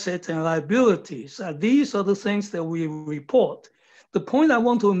the assets and liabilities, these are the things that we report. The point I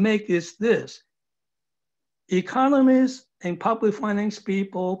want to make is this: economists and public finance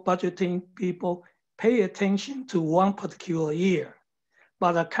people, budgeting people, pay attention to one particular year,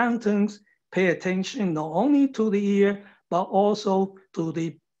 but accountants pay attention not only to the year, but also to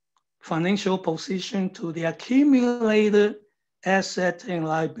the financial position, to the accumulated assets and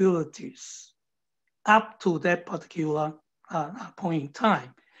liabilities up to that particular point in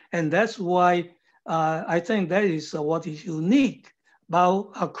time. And that's why I think that is what is unique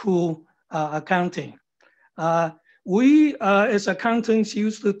about accrual accounting. We as accountants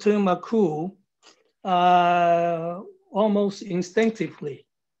use the term accrual almost instinctively.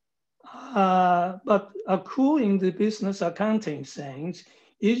 But accrual in the business accounting sense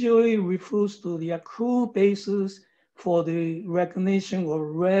usually refers to the accrual basis for the recognition of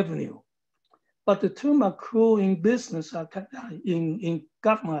revenue. But the term accrual in business, in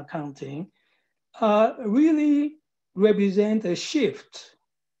government accounting, really represent a shift,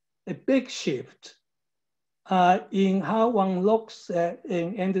 a big shift in how one looks at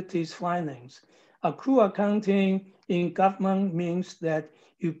an entity's finance. Accrual accounting in government means that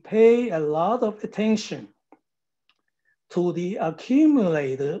you pay a lot of attention to the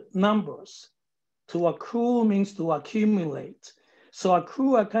accumulated numbers. To accrue means to accumulate. So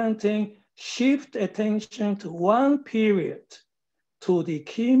accrual accounting shift attention to one period to the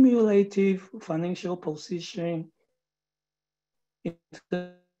cumulative financial position in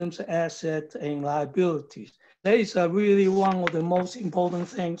terms of assets and liabilities. That is really one of the most important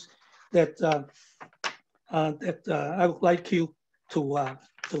things that I would like you to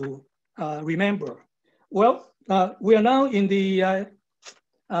remember. Well, we are now in the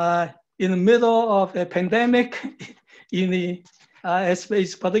middle of a pandemic in the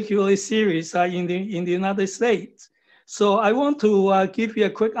space, particularly serious in the United States. So I want to give you a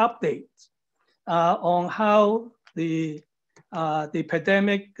quick update on how the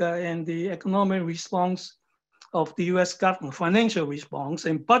pandemic and the economic response of the U.S. government, financial response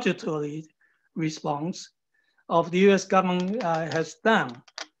and budgetary response of the U.S. government has done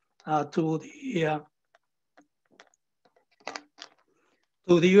to the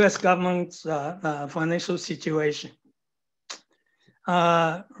U.S. government's financial situation.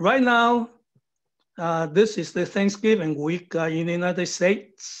 Right now, this is the Thanksgiving week in the United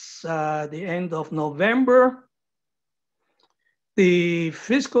States, the end of November. The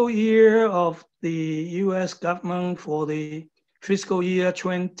fiscal year of the U.S. government for the fiscal year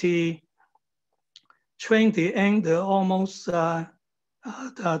 2020 ended almost 2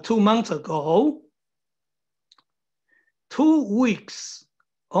 months ago. 2 weeks,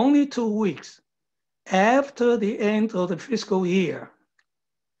 only 2 weeks after the end of the fiscal year,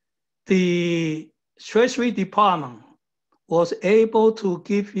 the Treasury Department was able to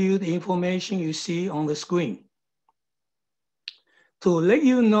give you the information you see on the screen to let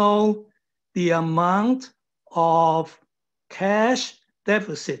you know the amount of cash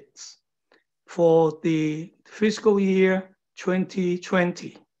deficits for the fiscal year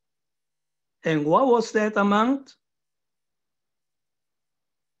 2020. And what was that amount?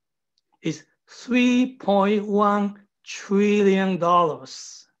 It's $3.1 trillion.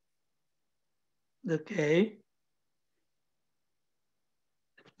 Okay.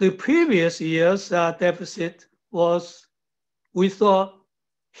 The previous year's deficit was, we thought,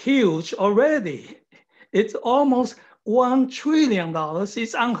 huge already. It's almost $1 trillion.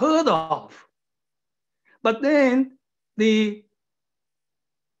 It's unheard of. But then the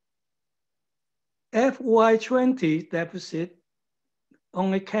FY20 deficit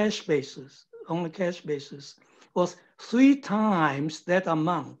on a cash basis, was 3 times that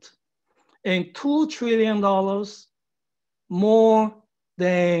amount, and $2 trillion more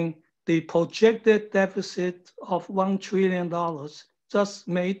than the projected deficit of $1 trillion just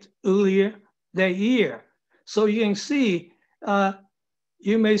made earlier that year. So you can see,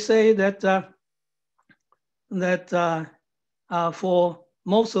 you may say that for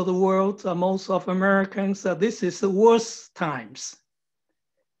most of the world, most of Americans, this is the worst times.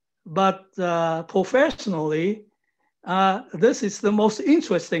 But professionally, this is the most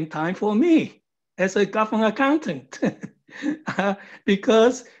interesting time for me as a government accountant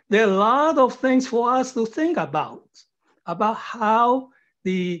because there are a lot of things for us to think about how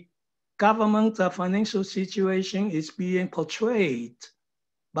the government financial situation is being portrayed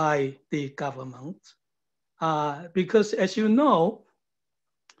by the government. Because as you know,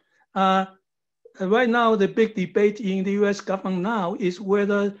 right now, the big debate in the US government now is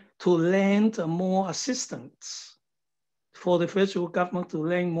whether to lend more assistance, for the federal government to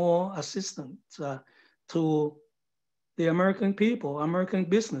lend more assistance to the American people, American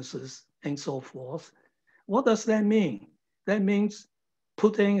businesses, and so forth. What does that mean? That means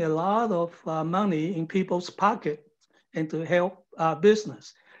putting a lot of money in people's pockets and to help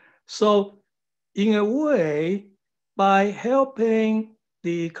business. So in a way, by helping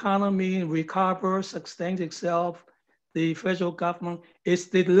the economy recover, sustain itself, the federal government is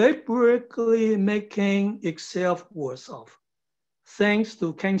deliberately making itself worse off, thanks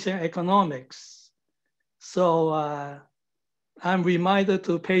to Keynesian economics. So I'm reminded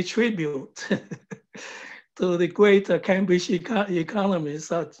to pay tribute to the great Cambridge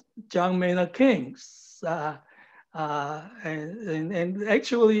economist, John Maynard Keynes. And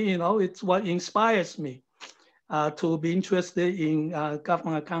actually, you know, it's what inspires me to be interested in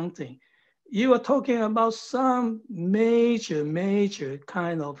government accounting. You are talking about some major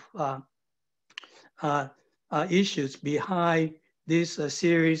kind of issues behind this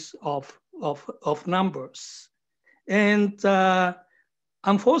series of numbers. And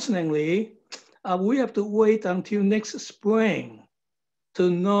unfortunately, we have to wait until next spring to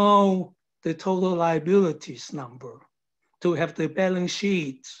know the total liabilities number, to have the balance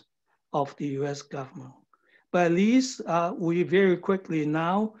sheet of the US government. But at least we very quickly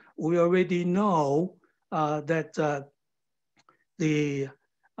now, we already know that the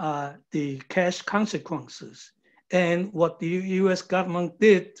cash consequences and what the US government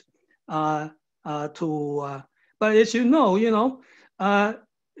did but as you know,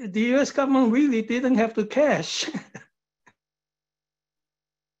 the US government really didn't have the cash.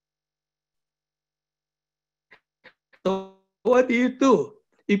 So what do?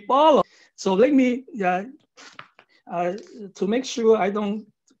 You borrow. So let me, to make sure I don't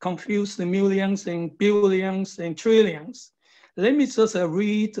confuse the millions and billions and trillions, let me just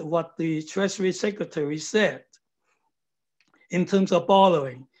read what the Treasury Secretary said in terms of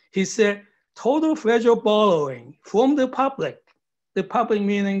borrowing. He said, total federal borrowing from the public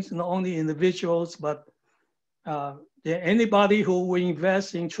meaning not only individuals, but anybody who will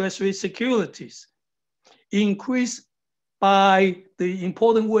invest in Treasury securities, increased by, the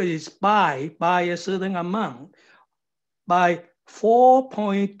important word is by a certain amount, by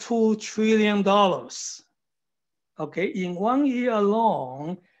 $4.2 trillion. Okay, in 1 year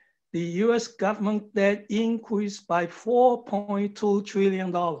alone, the US government debt increased by $4.2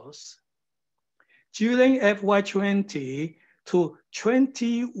 trillion. During FY20 to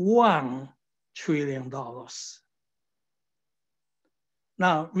 $21 trillion.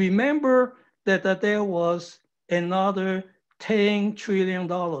 Now, remember that there was another $10 trillion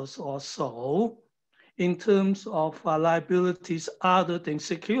or so in terms of liabilities other than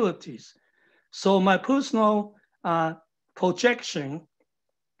securities. So my personal projection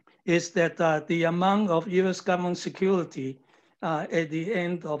is that the amount of US government security at the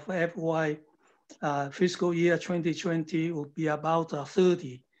end of FY fiscal year 2020 will be about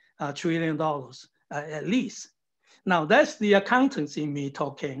 $30 trillion at least. Now that's the accountants in me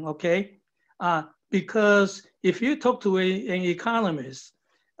talking, okay? Because if you talk to an economist,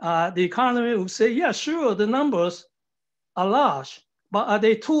 the economist will say, yeah, sure, the numbers are large, but are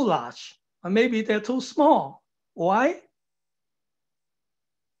they too large? Or maybe they're too small. Why?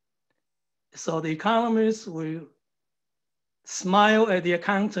 So the economists will smile at the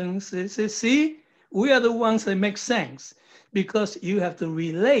accountants and say, see, we are the ones that make sense because you have to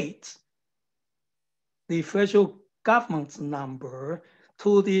relate the federal government's number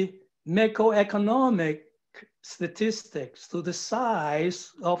to the macroeconomic statistics, to the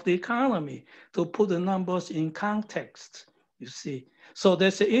size of the economy, to put the numbers in context, you see. So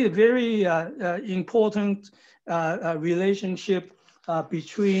there's a very important relationship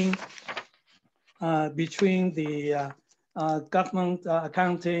between the government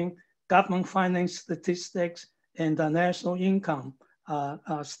accounting, government finance statistics, and the national income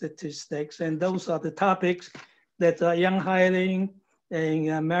statistics. And those are the topics that young Heiling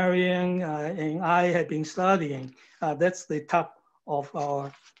and Marion and I have been studying. That's the top of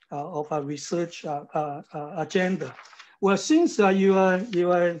our research agenda. Well, since you are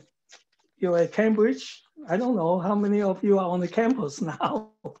at Cambridge, I don't know how many of you are on the campus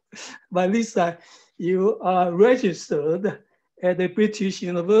now, but at least you are registered at the British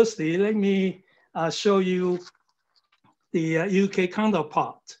University. Let me show you the UK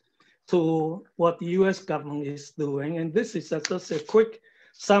counterpart to what the US government is doing. And this is just a quick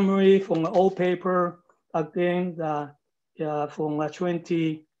summary from an old paper, again, from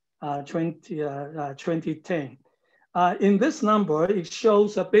 2010. In this number, it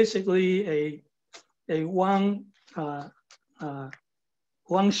shows basically a one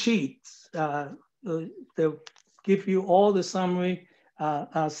sheet that give you all the summary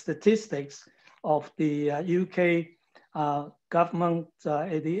statistics of the UK government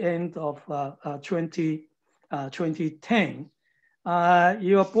at the end of 2010.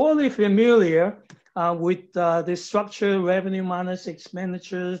 You are broadly familiar with the structure, revenue minus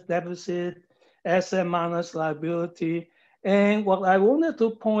expenditures, deficit, asset minus liability. And what I wanted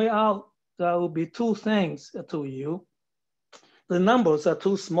to point out will be two things to you. The numbers are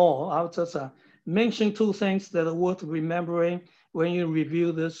too small. I'll just mention two things that are worth remembering when you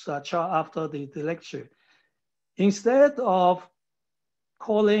review this chart after the lecture. Instead of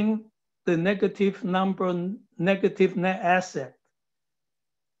calling the negative number negative net asset,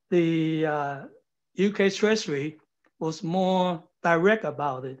 the UK Treasury was more direct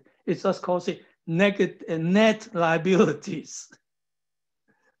about it. It just calls it net liabilities.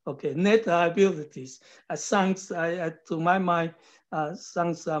 Okay, net liabilities sounds, to my mind,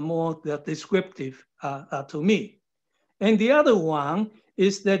 sounds more descriptive to me. And the other one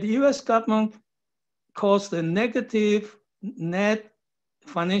is that the US government calls the negative net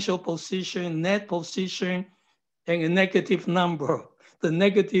financial position, net position, and a negative number, the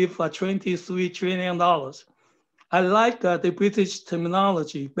negative $23 trillion. I like the British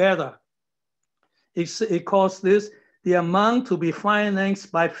terminology better. It calls this the amount to be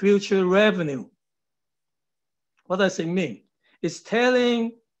financed by future revenue. What does it mean? It's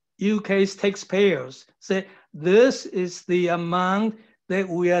telling UK's taxpayers, say, this is the amount that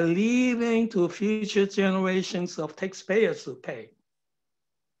we are leaving to future generations of taxpayers to pay.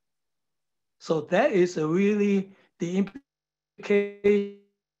 So that is really the implication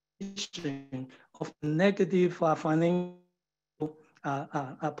of negative financial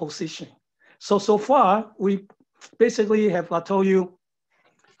position. So far, we basically have told you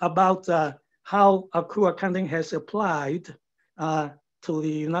about how accrual accounting has applied to the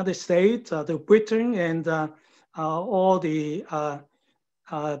United States, to Britain, and all the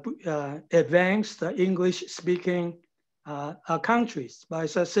advanced English-speaking countries. But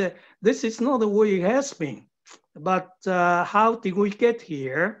as I said, this is not the way it has been. But how did we get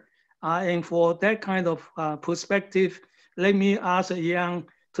here? And for that kind of perspective, let me ask Yang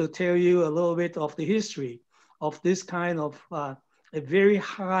to tell you a little bit of the history of this kind of a very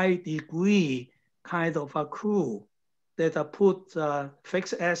high degree kind of accrual that put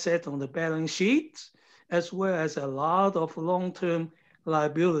fixed asset on the balance sheet, as well as a lot of long-term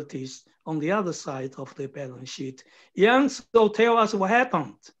liabilities on the other side of the balance sheet. Yang, so tell us what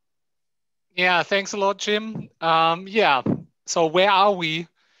happened. Yeah, thanks a lot, Jim. Yeah, so where are we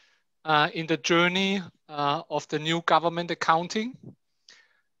in the journey of the new government accounting?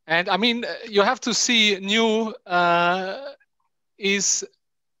 And I mean, you have to see new is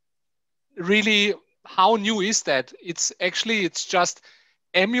really, how new is that? It's just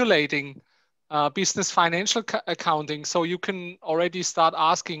emulating business financial accounting. So you can already start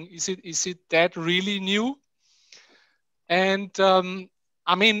asking, is it that really new? And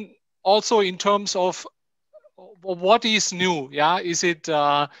I mean, also in terms of what is new, yeah? Is it,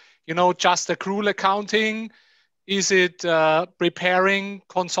 just accrual accounting? Is it preparing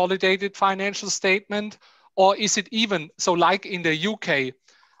consolidated financial statement? Or is it even, so like in the UK,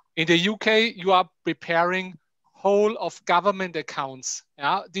 you are preparing whole of government accounts.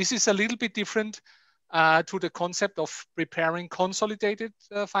 Yeah? This is a little bit different to the concept of preparing consolidated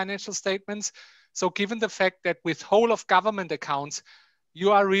financial statements. So given the fact that with whole of government accounts,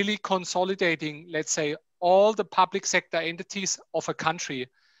 you are really consolidating, let's say, all the public sector entities of a country.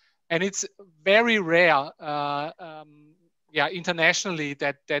 And it's very rare, internationally,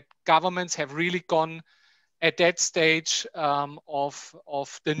 that governments have really gone at that stage of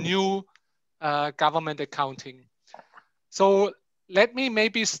the new government accounting. So let me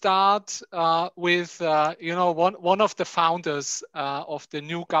maybe start with one of the founders of the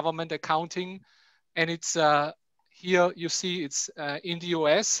new government accounting, and it's here you see it's in the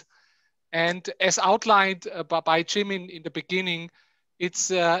US, and as outlined by Jim in the beginning,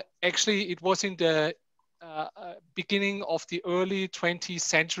 it's actually it was in the beginning of the early 20th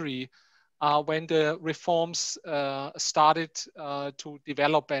century when the reforms started to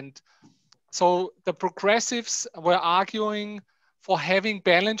develop. And so the progressives were arguing for having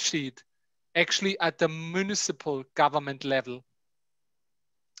balance sheet actually at the municipal government level.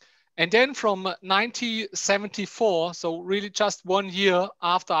 And then from 1974, so really just 1 year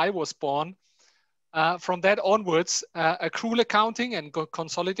after I was born, from that onwards, accrual accounting and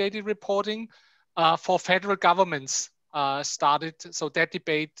consolidated reporting for federal governments started. So that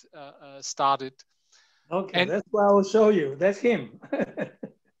debate started. Okay, and that's what I will show you. That's him.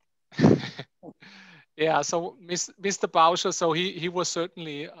 Yeah, so Mr. Boisseau, so he was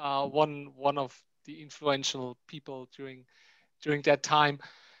certainly one of the influential people during that time.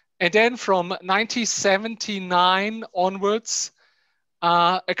 And then from 1979 onwards,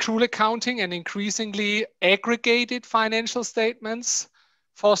 accrual accounting and increasingly aggregated financial statements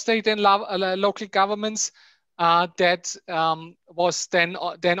for state and local governments that was then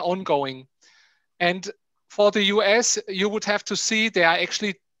ongoing. And for the US, you would have to see there are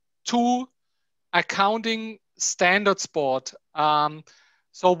actually two accounting standards board.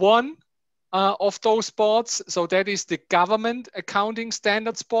 So one of those boards, so that is the Government Accounting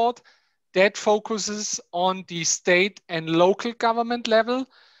Standards Board, that focuses on the state and local government level,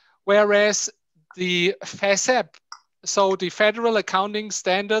 whereas the FASAB, so the Federal Accounting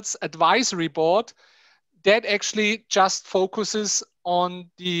Standards Advisory Board, that actually just focuses on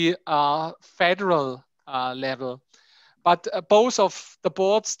the federal level. But both of the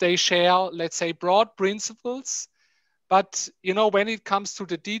boards, they share, let's say, broad principles. But when it comes to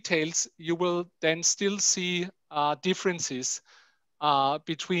the details, you will then still see differences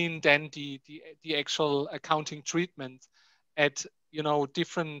between then the actual accounting treatment at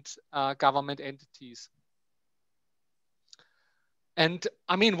different government entities. And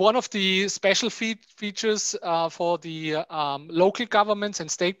I mean, one of the special features for the local governments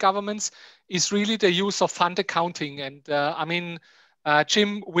and state governments is really the use of fund accounting. And I mean,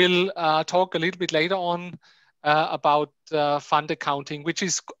 Jim will talk a little bit later on about fund accounting, which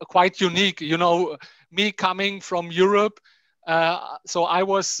is quite unique. Me coming from Europe, So I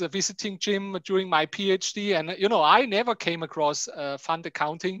was visiting Jim during my PhD, and I never came across fund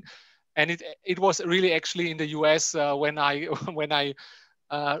accounting, and it was really actually in the US when I when I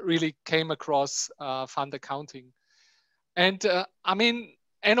really came across fund accounting. And I mean,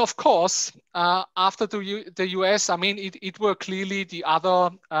 and of course, after the US, I mean, it were clearly the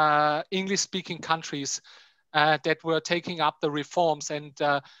other English-speaking countries that were taking up the reforms, and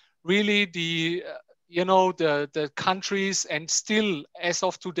really the the countries, and still as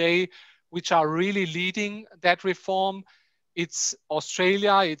of today, which are really leading that reform. It's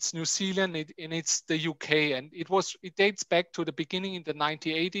Australia, it's New Zealand, and it's the UK, and it dates back to the beginning in the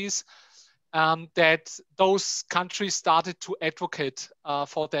 1980s. That those countries started to advocate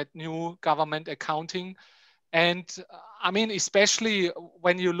for that new government accounting. And I mean, especially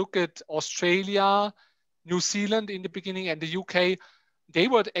when you look at Australia, New Zealand in the beginning, and the UK, they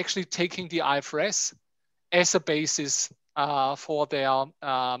were actually taking the IFRS as a basis for their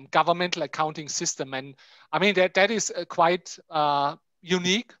governmental accounting system. And I mean, that is quite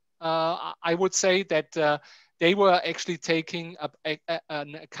unique. I would say that they were actually taking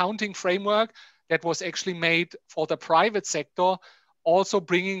an accounting framework that was actually made for the private sector, also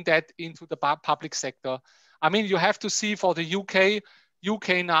bringing that into the public sector. I mean, you have to see for the UK,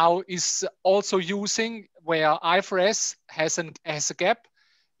 UK now is also using where IFRS has a gap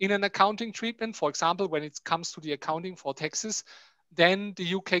in an accounting treatment. For example, when it comes to the accounting for taxes, then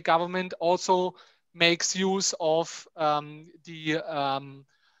the UK government also makes use of the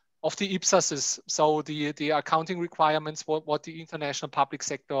IPSASs, so the accounting requirements, what the International Public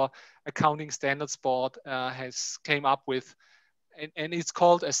Sector Accounting Standards Board has came up with, and it's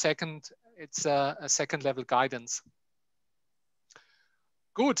called a second level guidance.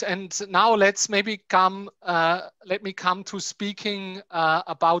 Good, and now let's maybe let me come to speaking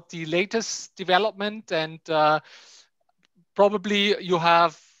about the latest development, and probably you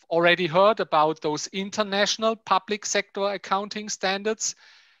have already heard about those international public sector accounting standards.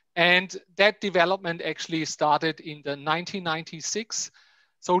 And that development actually started in the 1996.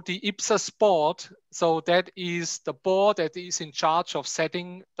 So the IPSAS board, so that is the board that is in charge of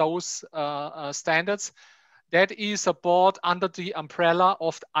setting those standards. That is a board under the umbrella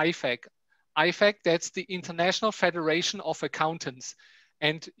of the IFAC. IFAC, that's the International Federation of Accountants.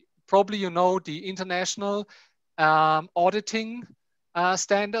 And probably you know the International Auditing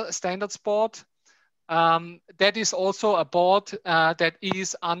Standards Board. That is also a board that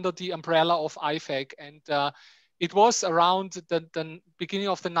is under the umbrella of IFAC. And it was around the beginning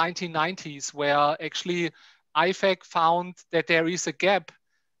of the 1990s where actually IFAC found that there is a gap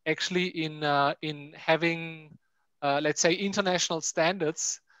actually in having, let's say, international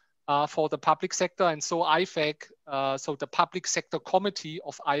standards for the public sector. And so IFAC, so the Public Sector Committee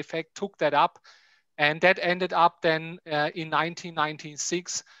of IFAC took that up. And that ended up then in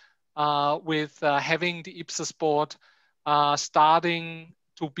 1996 with having the IPSAS board starting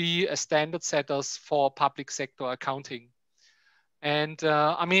to be a standard setters for public sector accounting. And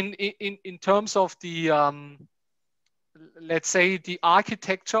I mean, in terms of the, let's say, the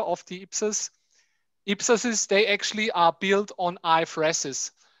architecture of the IPSASs, they actually are built on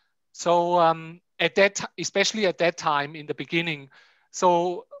IFRSs. So especially at that time in the beginning.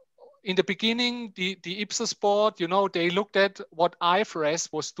 So in the beginning, the IPSAS board, they looked at what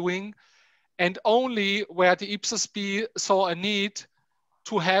IFRS was doing, and only where the IPSAS saw a need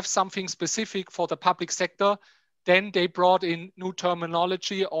to have something specific for the public sector, then they brought in new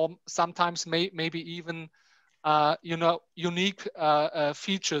terminology, or sometimes maybe even unique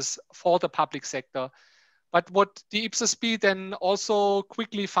features for the public sector. But what the IPSAS then also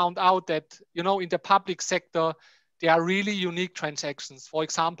quickly found out that, in the public sector, there are really unique transactions. For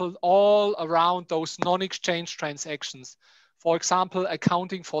example, all around those non-exchange transactions. For example,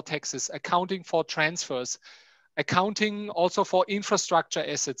 accounting for taxes, accounting for transfers, accounting also for infrastructure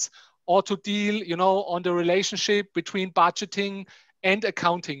assets, or to deal, on the relationship between budgeting and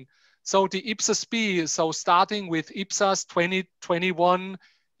accounting. So the IPSAS, so starting with IPSAS 2021,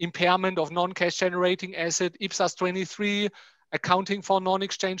 impairment of non-cash generating asset, IPSAS 23, accounting for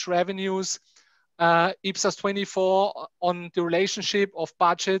non-exchange revenues, IPSAS 24 on the relationship of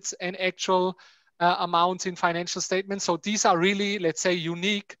budgets and actual amounts in financial statements. So these are really, let's say,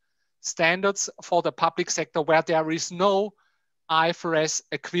 unique standards for the public sector where there is no IFRS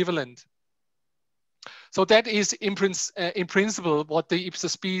equivalent. So that is in principle what the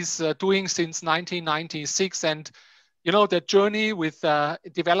IPSAS is doing since 1996. And the journey with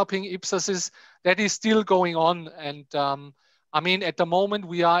developing IPSAS that is still going on. And I mean, at the moment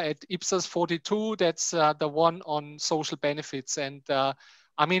we are at IPSAS 42. That's the one on social benefits. And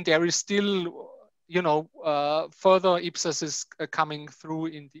I mean, there is still you know, further IPSAS is coming through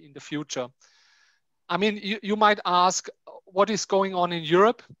in the future. I mean, you might ask, what is going on in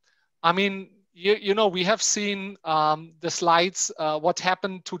Europe? I mean, you know, we have seen the slides, what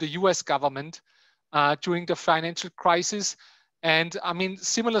happened to the US government during the financial crisis. And I mean,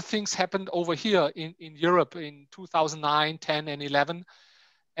 similar things happened over here in Europe in 2009, 10, and 11.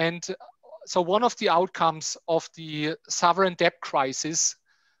 And so one of the outcomes of the sovereign debt crisis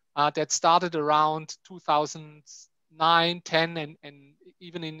that started around 2009, 10, and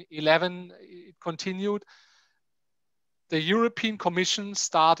even in 11, it continued. The European Commission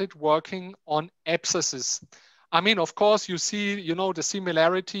started working on EPSASes. I mean, of course, you see, you know, the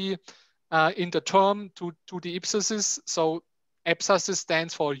similarity in the term to the IPSASes. So EPSASes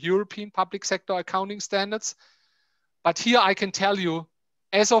stands for European Public Sector Accounting Standards. But here I can tell you,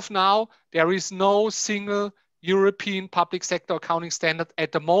 as of now, there is no single European Public Sector Accounting Standard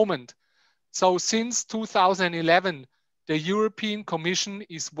at the moment. So since 2011, the European Commission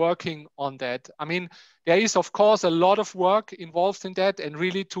is working on that. I mean, there is, of course, a lot of work involved in that, and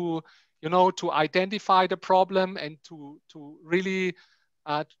really to, you know, to identify the problem and to really,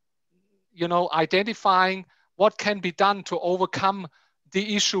 you know, identifying what can be done to overcome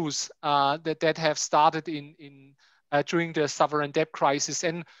the issues that have started during the sovereign debt crisis.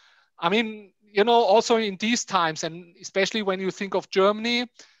 And I mean, you know, also in these times, and especially when you think of Germany,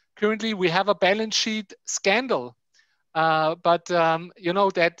 currently we have a balance sheet scandal. But you know,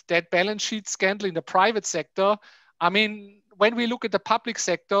 that balance sheet scandal in the private sector, I mean, when we look at the public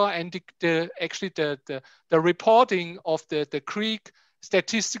sector and actually the reporting of the Greek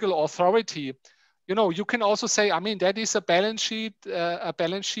Statistical Authority, you know, you can also say, I mean, that is a balance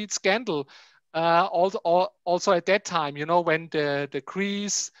sheet scandal. Also at that time, you know, when the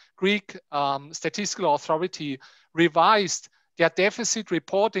Greek Statistical Authority revised their deficit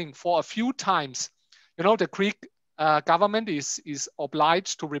reporting for a few times, you know, the Greek government is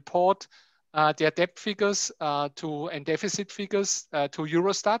obliged to report their debt figures and deficit figures to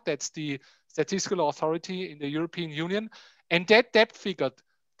Eurostat. That's the statistical authority in the European Union. And that debt figure,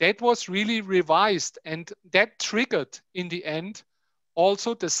 that was really revised, and that triggered in the end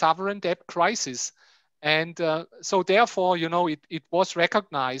also the sovereign debt crisis. And so therefore, you know, it was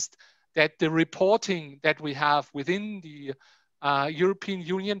recognized that the reporting that we have within the European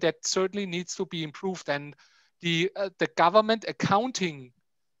Union, that certainly needs to be improved. And the government accounting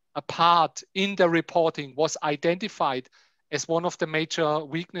part in the reporting was identified as one of the major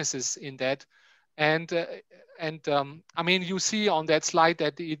weaknesses in that. And I mean, you see on that slide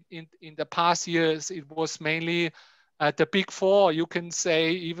that in the past years, it was mainly the big four, you can say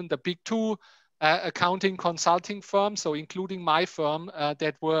even the big two accounting consulting firms, so including my firm,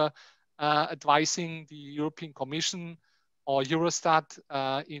 that were advising the European Commission or Eurostat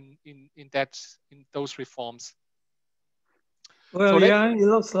in those reforms. Well, so yeah, it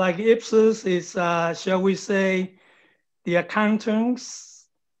looks like IPSAS is, shall we say, the Accountants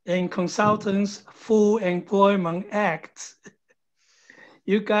and Consultants Full Employment Act.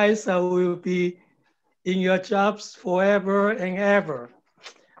 You guys will be in your jobs forever and ever.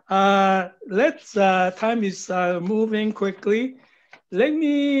 Time is moving quickly. Let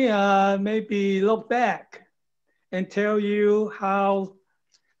me maybe look back and tell you how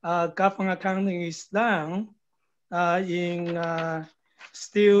government accounting is done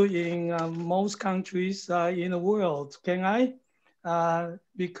still in most countries in the world. Can I?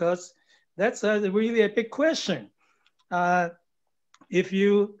 Because that's really a big question. If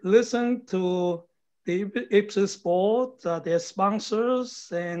you listen to the IPSAS board, their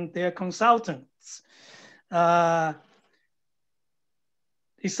sponsors and their consultants, it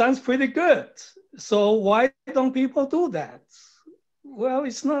sounds pretty good. So why don't people do that? Well,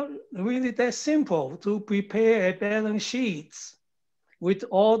 it's not really that simple to prepare a balance sheet with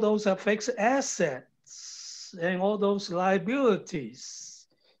all those fixed assets and all those liabilities,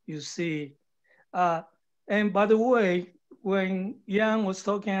 you see. And by the way, when Yang was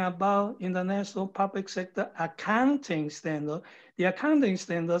talking about international public sector accounting standard, the accounting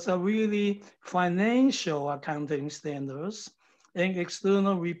standards are really financial accounting standards and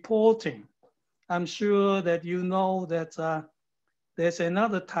external reporting. I'm sure that you know that there's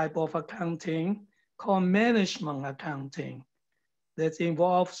another type of accounting called management accounting that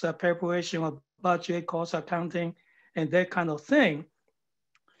involves preparation of budget, cost accounting, and that kind of thing.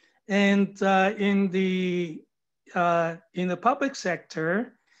 And in the public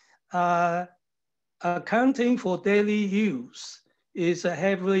sector, accounting for daily use is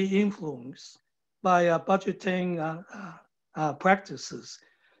heavily influenced by budgeting practices.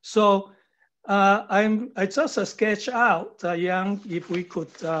 So I just sketch out, Yang, if we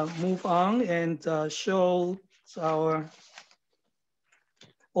could move on and show our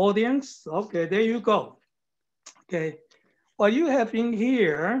audience. Okay, there you go. Okay, what you have in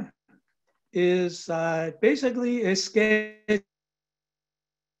here is basically a sketch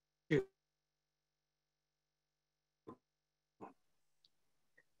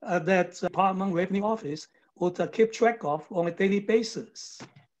that Department Revenue Office would keep track of on a daily basis.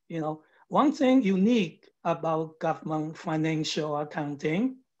 You know, one thing unique about government financial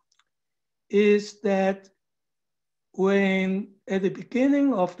accounting is that when at the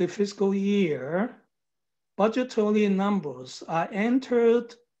beginning of the fiscal year, budgetary numbers are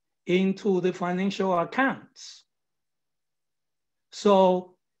entered into the financial accounts.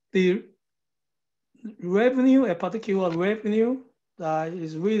 So the revenue, a particular revenue,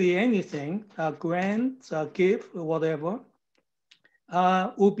 is really anything, a grant, a gift, whatever,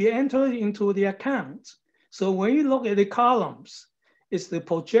 will be entered into the account. So when you look at the columns, it's the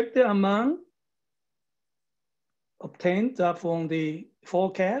projected amount obtained from the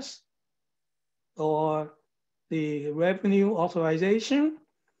forecast or the revenue authorization.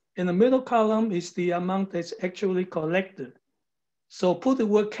 In the middle column is the amount that's actually collected. So put the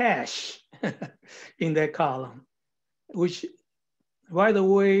word cash in that column, which right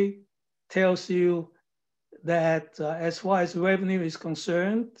away tells you that as far as revenue is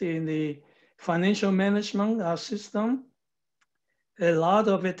concerned in the financial management system, a lot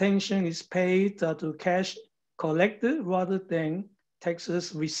of attention is paid to cash collected rather than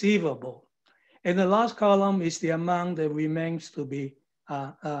taxes receivable. And the last column is the amount that remains to be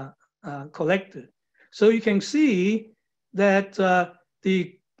collected. So you can see that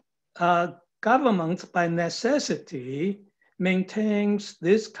the government, by necessity, maintains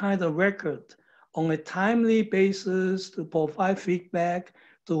this kind of record on a timely basis to provide feedback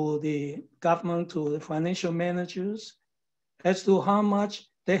to the government, to the financial managers, as to how much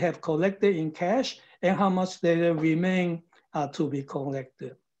they have collected in cash and how much they remain to be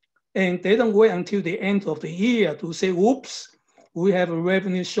collected. And they don't wait until the end of the year to say, whoops, we have a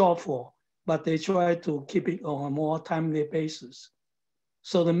revenue shortfall, but they try to keep it on a more timely basis.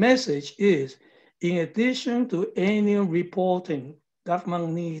 So the message is, in addition to annual reporting, government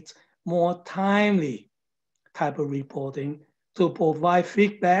needs more timely type of reporting to provide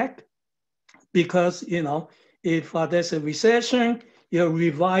feedback, because, you know, if there's a recession, you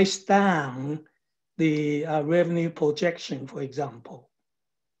revise down the revenue projection, for example.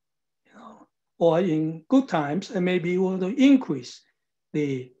 You know, or in good times, and maybe you want to increase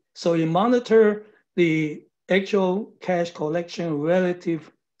the, so you monitor the actual cash collection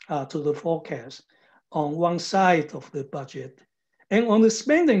relative to the forecast on one side of the budget. And on the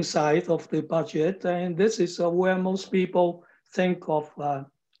spending side of the budget, and this is where most people think of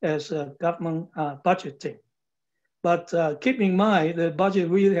as government budgeting. But keep in mind, the budget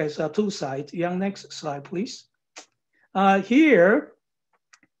really has two sides. Young, next slide, please. Here,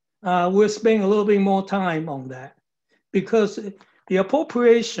 we'll spend a little bit more time on that, because the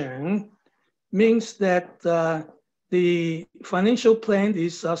appropriation means that the financial plan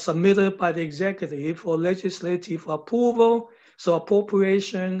is submitted by the executive for legislative approval. So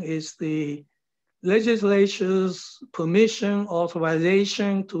appropriation is the legislature's permission,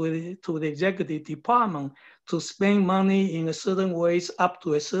 authorization to the executive department to spend money in a certain ways up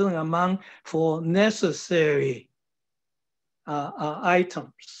to a certain amount for necessary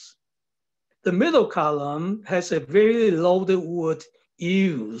items. The middle column has a very loaded word,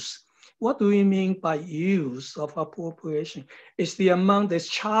 use. What do we mean by use of appropriation? It's the amount that's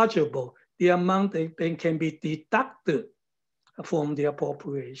chargeable, the amount that can be deducted from the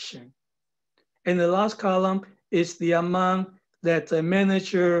appropriation. And the last column is the amount that the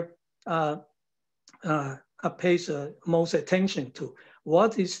manager pays most attention to.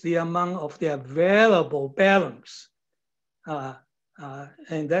 What is the amount of the available balance?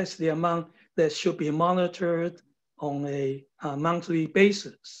 And that's the amount that should be monitored on a monthly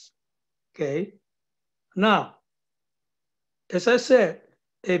basis. Okay. Now, as I said,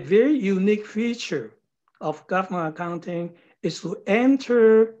 a very unique feature of government accounting is to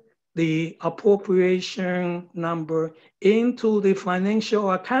enter the appropriation number into the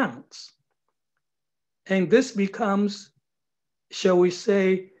financial accounts. And this becomes, shall we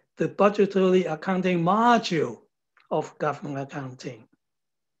say, the budgetary accounting module of government accounting,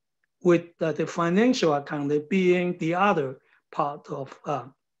 with the financial accounting being the other part of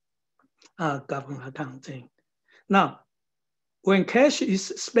government accounting. Now, when cash is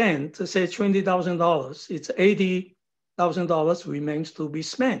spent, say $20,000, it's $80,000 remains to be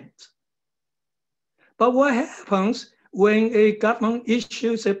spent. But what happens when a government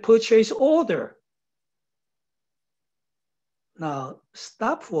issues a purchase order. Now,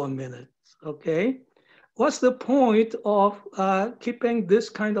 stop for a minute, okay? What's the point of keeping this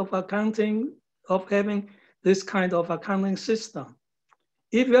kind of accounting, of having this kind of accounting system?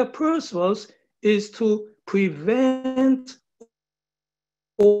 If your purpose is to prevent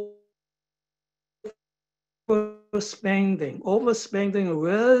overspending,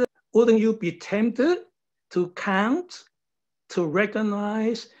 wouldn't you be tempted to count, to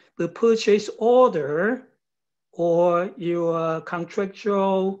recognize the purchase order or your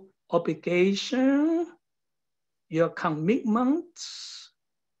contractual obligation, your commitments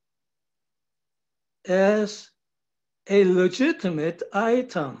as a legitimate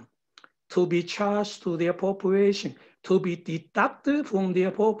item to be charged to the appropriation, to be deducted from the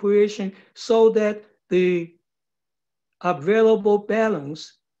appropriation so that the available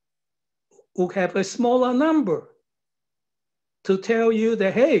balance will have a smaller number to tell you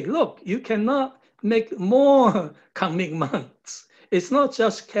that, hey, look, you cannot make more commitments. It's not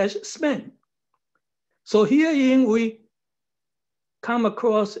just cash spent. So herein we come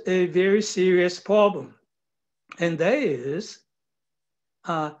across a very serious problem. And that is,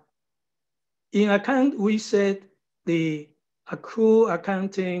 in account, we said the accrual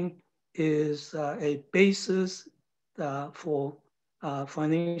accounting is a basis for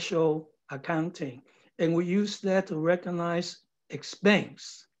financial accounting. And we use that to recognize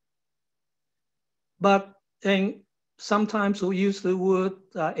expense. But sometimes we use the word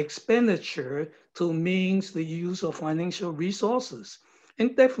expenditure to mean the use of financial resources.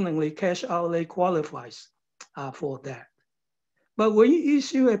 And definitely cash outlay qualifies for that. But when you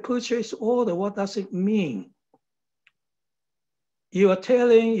issue a purchase order, what does it mean? You are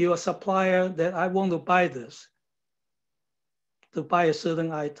telling your supplier that I want to buy this, to buy a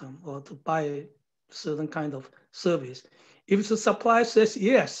certain item or to buy a certain kind of service. If the supplier says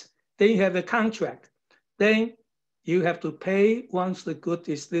yes, then you have a contract. Then you have to pay once the good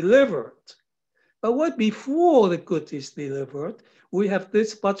is delivered. But what before the good is delivered, we have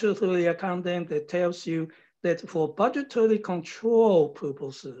this budgetary accounting that tells you that for budgetary control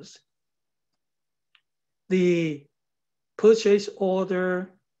purposes, the purchase order,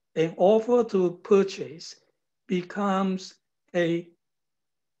 an offer to purchase becomes a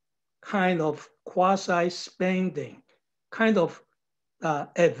kind of quasi-spending, kind of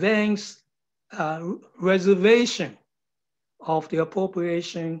advanced reservation of the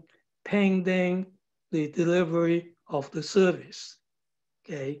appropriation pending the delivery of the service,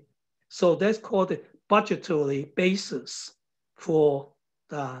 okay? So that's called the budgetary basis for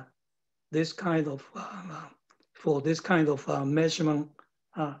this kind of measurement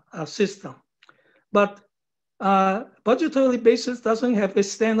system. But budgetary basis doesn't have a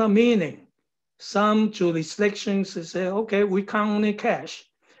standard meaning. Some jurisdictions say, okay, we count only cash.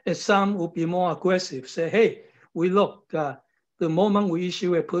 And some will be more aggressive, say, hey, we look, the moment we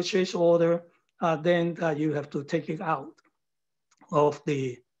issue a purchase order, then you have to take it out of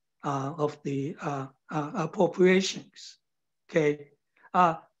the appropriations, okay?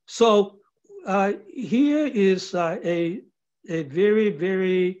 So here is a very,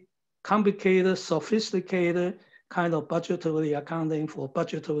 very complicated, sophisticated kind of budgetary accounting for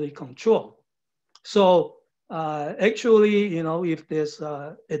budgetary control. So actually, you know, if there's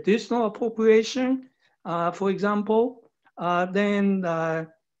additional appropriation, for example, then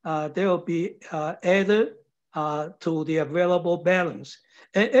there will be added to the available balance.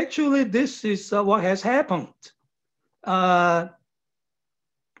 And actually, this is what has happened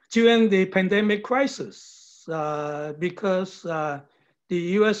during the pandemic crisis, because the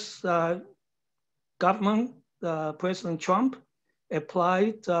US government, President Trump,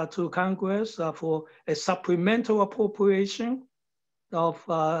 applied to Congress for a supplemental appropriation of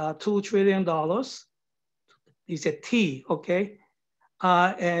 $2 trillion. It's a T, okay?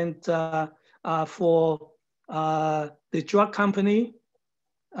 And for the drug company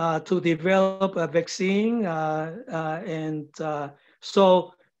to develop a vaccine.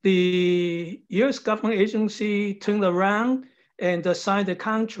 So the US government agency turned around and signed a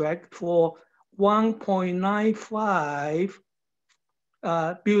contract for $1.95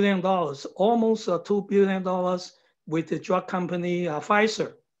 billion, almost $2 billion with the drug company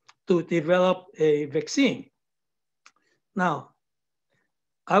Pfizer to develop a vaccine. Now,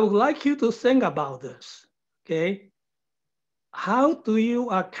 I would like you to think about this, okay? How do you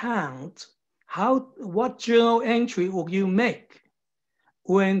account, what journal entry will you make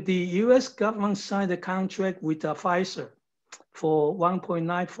when the US government signed a contract with Pfizer for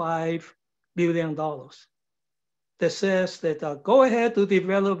 $1.95 billion that says that go ahead to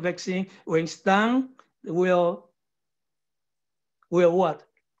develop vaccine. When it's done, we'll will what?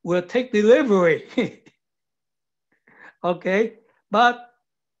 Will take delivery. Okay, but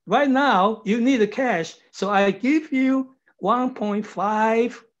right now you need the cash. So I give you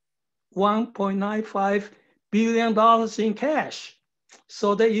 $1.95 billion in cash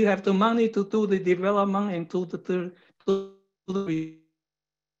so that you have the money to do the development and to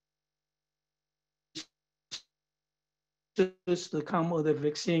come with the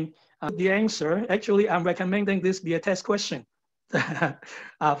vaccine. The answer, actually, I'm recommending this be a test question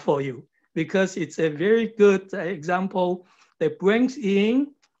for you, because it's a very good example that brings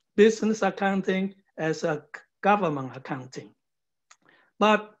in business accounting as a government accounting.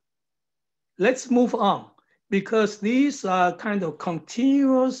 But let's move on, because these are kind of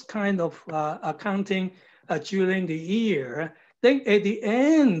continuous kind of accounting during the year. Then at the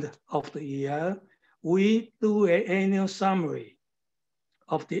end of the year, we do an annual summary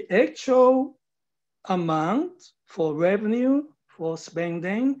of the actual amount for revenue, for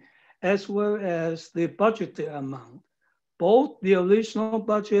spending, as well as the budgeted amount, both the original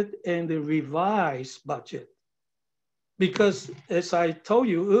budget and the revised budget. Because as I told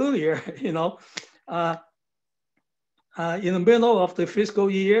you earlier, in the middle of the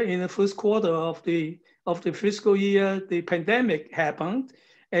fiscal year, in the first quarter of the fiscal year, the pandemic happened,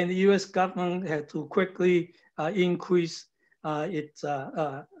 and the U.S. government had to quickly increase its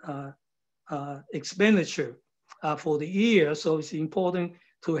expenditure for the year. So it's important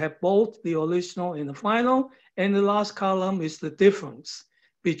to have both the original and the final. And the last column is the difference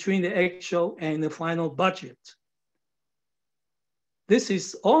between the actual and the final budget. This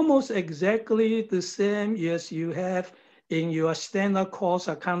is almost exactly the same as you have in your standard cost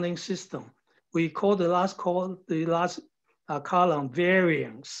accounting system. We call the last column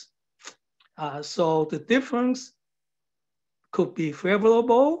variance. So the difference could be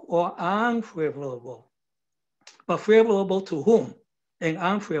favorable or unfavorable. But favorable to whom and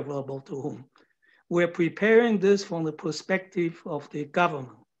unfavorable to whom? We're preparing this from the perspective of the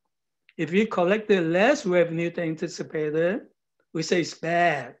government. If you collected less revenue than anticipated, we say it's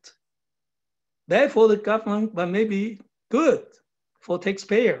bad. Bad for the government, but maybe good for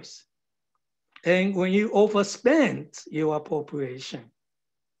taxpayers. And when you overspend your appropriation,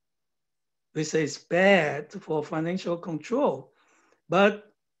 we say it's bad for financial control. But,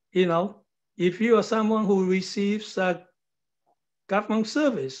 if you are someone who receives government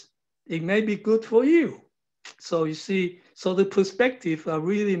service, it may be good for you. So you see, so the perspective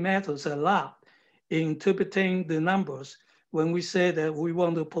really matters a lot in interpreting the numbers when we say that we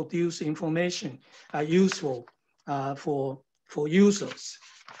want to produce information useful for users.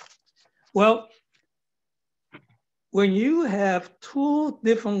 Well, when you have two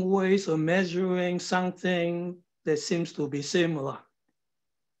different ways of measuring something that seems to be similar,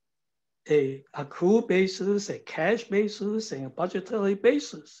 a accrual basis, a cash basis, and a budgetary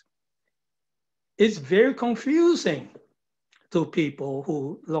basis, it's very confusing to people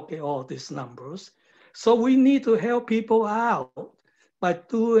who look at all these numbers. So we need to help people out by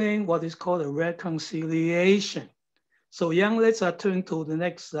doing what is called a reconciliation. So Yang, let's turn to the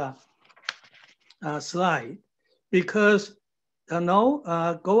next slide, because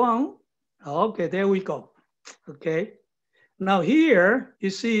go on. Okay, there we go. Okay. Now here, you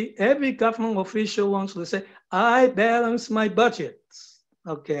see every government official wants to say, I balance my budget.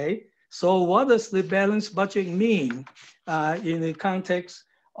 Okay. So what does the balanced budget mean in the context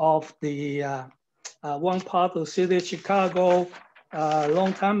of the one part of the city of Chicago a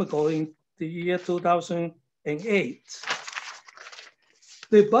long time ago in the year 2008?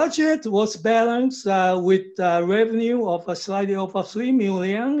 The budget was balanced with revenue of slightly over 3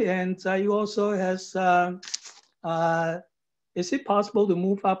 million, and it also has, is it possible to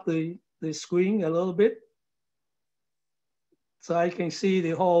move up the screen a little bit? So I can see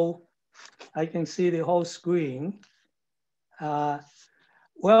the whole screen. The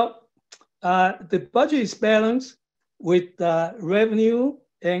budget is balanced with revenue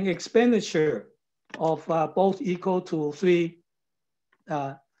and expenditure of both equal to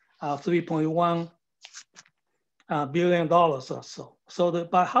 $3.1 billion or so.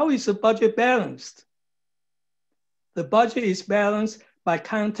 But how is the budget balanced? The budget is balanced by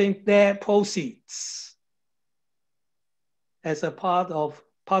counting debt proceeds as a part of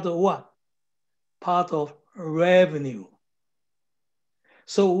what? Part of revenue.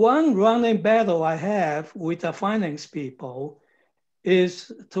 So one running battle I have with the finance people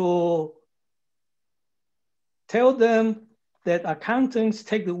is to tell them that accountants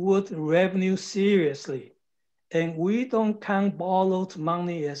take the word revenue seriously, and we don't count borrowed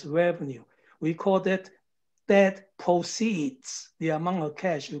money as revenue. We call that debt proceeds, the amount of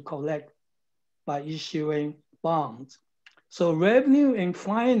cash you collect by issuing bonds. So revenue and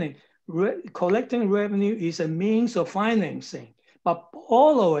finance, collecting revenue is a means of financing, but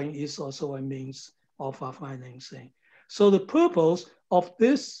borrowing is also a means of financing. So the purpose of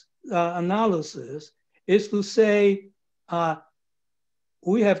this analysis is to say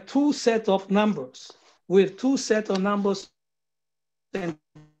we have two sets of numbers. We have two sets of numbers, and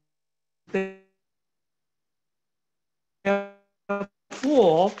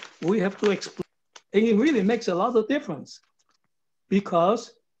therefore we have to explain. And it really makes a lot of difference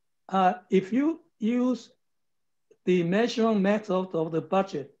because if you use the measurement method of the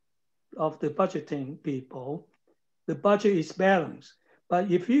budget, of the budgeting people, the budget is balanced.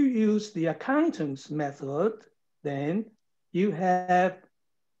 But if you use the accountant's method, then you have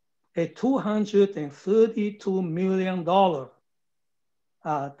a $232 million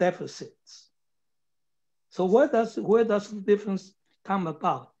deficit. So where does the difference come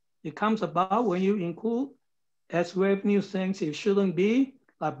about? It comes about when you include as revenue things it shouldn't be,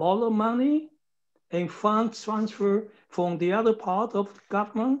 like borrow money and funds transfer from the other part of the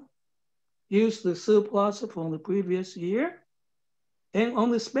government, use the surplus from the previous year. And on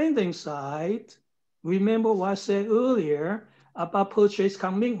the spending side, remember what I said earlier about purchase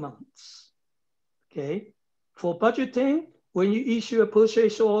commitments, okay? For budgeting, when you issue a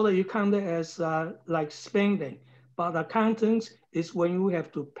purchase order, you count it as like spending. But accountants is when you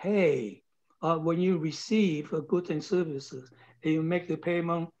have to pay, when you receive goods and services, and you make the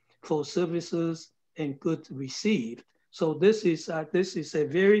payment for services and goods received. So this is a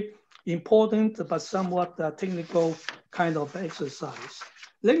very important but somewhat technical kind of exercise.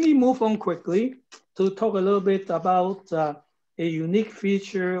 Let me move on quickly to talk a little bit about a unique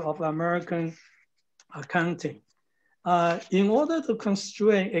feature of American accounting. In order to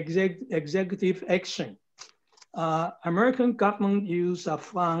constrain executive action, American government use a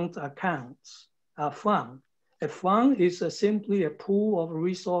fund accounts. A fund is simply a pool of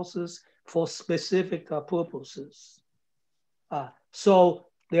resources for specific purposes. So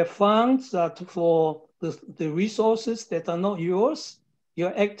there are funds for the resources that are not yours.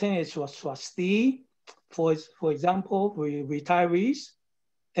 You're acting as a trustee, for example, for retirees,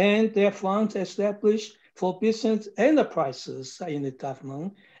 and there are funds established for business enterprises in the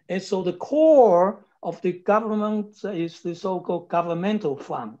government. And so the core of the government is the so-called governmental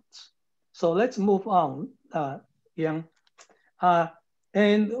funds. So let's move on, Yang.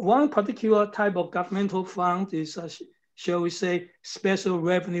 And one particular type of governmental fund is, shall we say, special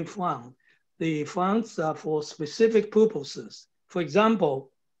revenue fund. The funds are for specific purposes. For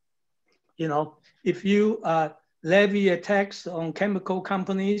example, if you levy a tax on chemical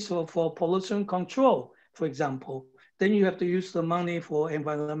companies or for pollution control, for example, then you have to use the money for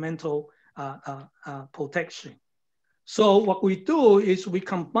environmental protection. So what we do is we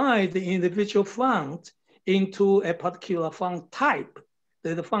combine the individual fund into a particular fund type.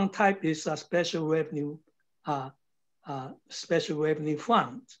 The fund type is a special revenue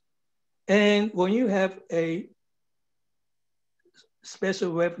fund. And when you have a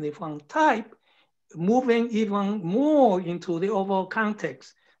special revenue fund type, moving even more into the overall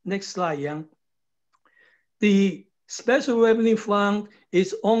context. Next slide, Yang. The special revenue fund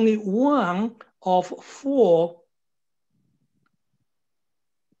is only one of 4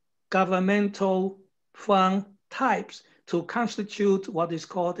 governmental fund types to constitute what is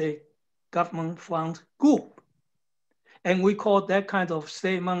called a government fund group. And we call that kind of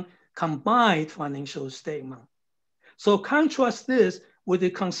statement combined financial statement. So contrast this with the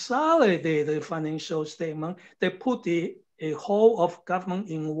consolidated financial statement that put a whole of government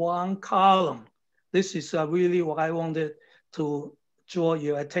in one column. This is really what I wanted to draw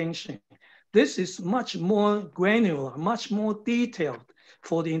your attention. This is much more granular, much more detailed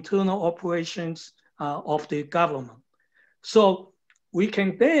for the internal operations of the government. So we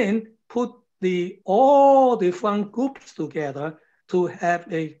can then put all the fund groups together to have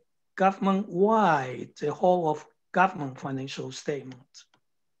a government-wide, a whole of government financial statement,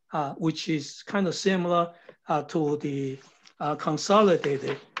 which is kind of similar to the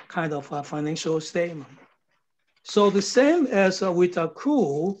consolidated kind of financial statement. So the same as with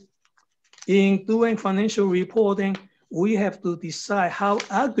accrual, in doing financial reporting, we have to decide how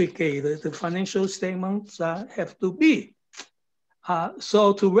aggregated the financial statements have to be.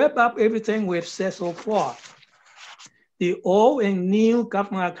 So to wrap up everything we've said so far, the old and new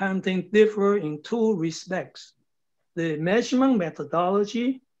government accounting differ in 2 respects: the measurement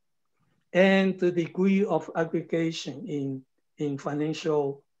methodology and the degree of aggregation in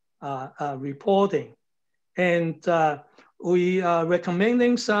financial reporting. And we are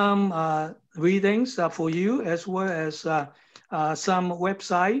recommending some readings for you, as well as some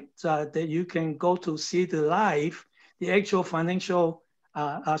websites that you can go to see the the actual financial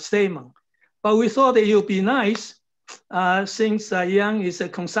statement. But we thought that it would be nice since Yang is a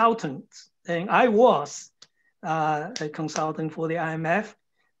consultant, and I was a consultant for the IMF,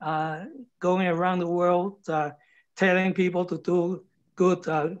 going around the world telling people to do good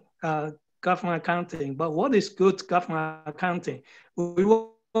government accounting. But what is good government accounting? We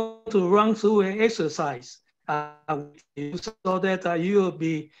want to run through an exercise so that you will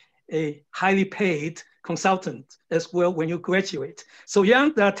be a highly paid consultant as well when you graduate. So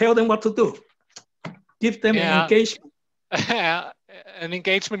Yang, tell them what to do. Give them an engagement. An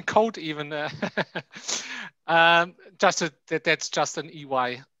engagement code even. That's just an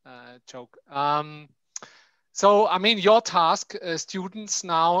EY joke. So, I mean, your task, students,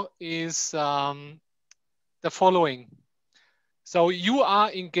 now is the following. So you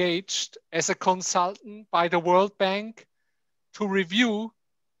are engaged as a consultant by the World Bank to review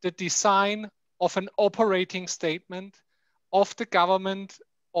the design of an operating statement of the government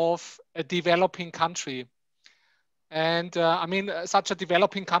of a developing country. And I mean, such a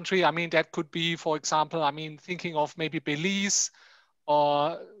developing country, I mean, that could be, for example, I mean, thinking of maybe Belize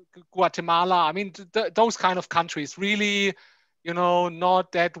or Guatemala. I mean, those kind of countries, really, you know,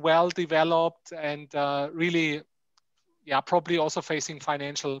 not that well developed and really, yeah, probably also facing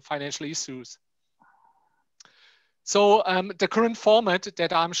financial issues. So the current format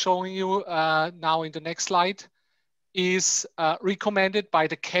that I'm showing you now in the next slide is recommended by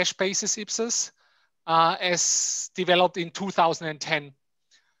the cash basis IPSAS as developed in 2010.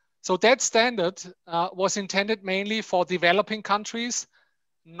 So that standard was intended mainly for developing countries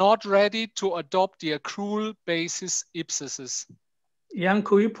not ready to adopt the accrual basis IPSASs. Yang,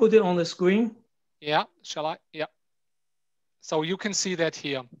 could you put it on the screen? Yeah, shall I? Yeah. So you can see that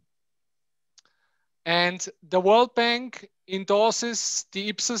here. And the World Bank endorses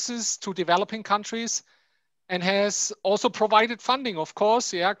the IPSASs to developing countries and has also provided funding, of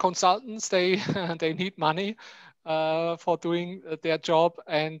course. Yeah, consultants, they need money for doing their job.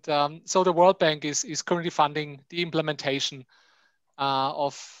 And so the World Bank is currently funding the implementation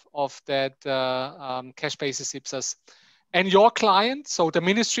of that cash basis IPSAS. And your client, so the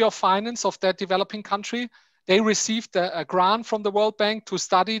Ministry of Finance of that developing country, they received a grant from the World Bank to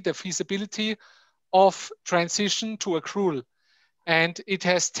study the feasibility of transition to accrual. And it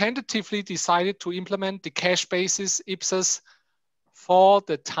has tentatively decided to implement the cash basis IPSAS for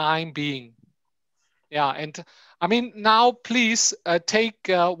the time being. Yeah, and I mean, now please take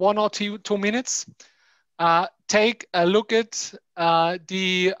 1 or 2 minutes, take a look at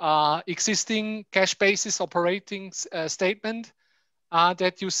the existing cash basis operating statement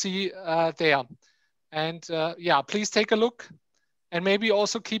that you see there. And yeah, please take a look. And maybe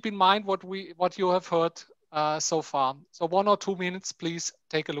also keep in mind what you have heard so far. So 1 or 2 minutes, please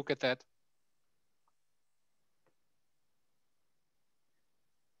take a look at that.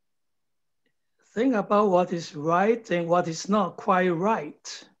 Think about what is right and what is not quite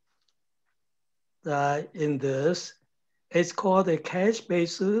right in this. It's called a cash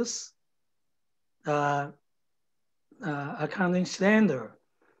basis accounting standard.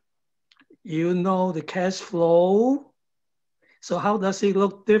 You know the cash flow. So how does it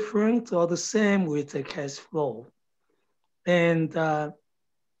look different or the same with the cash flow? And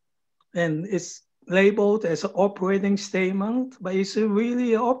it's labeled as an operating statement, but it's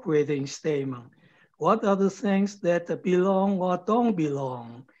really an operating statement. What are the things that belong or don't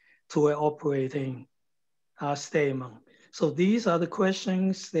belong to an operating statement? So these are the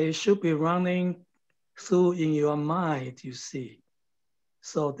questions they should be running through in your mind, you see.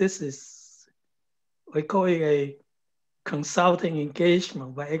 So this is, we call it a consulting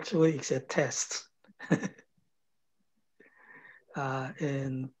engagement, but actually it's a test.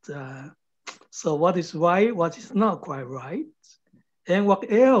 So what is right, what is not quite right, and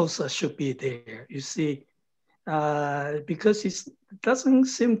what else should be there, you see, because it doesn't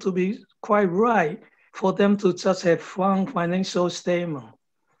seem to be quite right for them to just have one financial statement.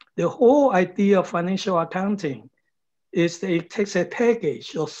 The whole idea of financial accounting is that it takes a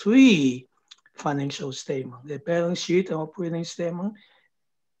package of 3 financial statements, a balance sheet, an operating statement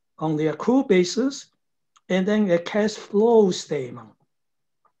on the accrual basis, and then a cash flow statement.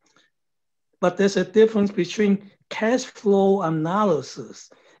 But there's a difference between cash flow analysis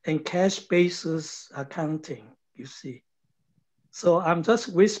and cash basis accounting, you see. So I'm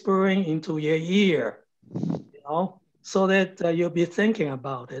just whispering into your ear, you know, so that you'll be thinking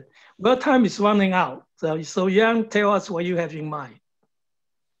about it. Well, time is running out. So Yang, tell us what you have in mind.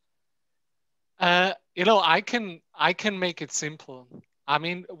 You know, I can make it simple. I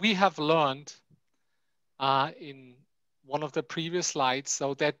mean, we have learned in one of the previous slides,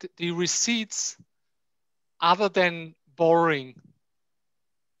 so that the receipts other than borrowing,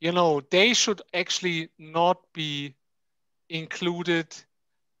 you know, they should actually not be included.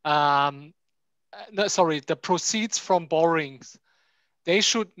 No, sorry, the proceeds from borrowings, they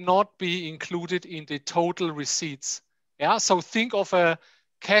should not be included in the total receipts. Yeah, so think of a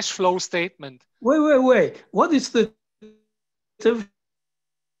cash flow statement. Wait. What is the difference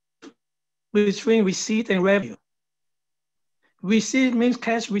between receipt and revenue? Receipt means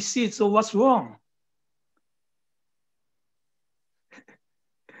cash receipt, so what's wrong?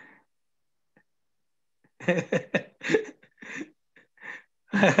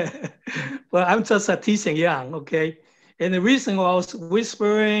 Well, I'm just teasing Yang, okay? And the reason I was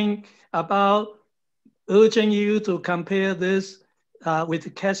whispering about urging you to compare this with the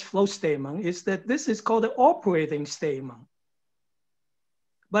cash flow statement is that this is called the operating statement.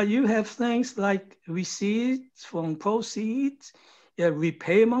 But you have things like receipts from proceeds,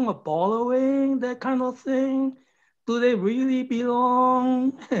 repayment of borrowing, that kind of thing. Do they really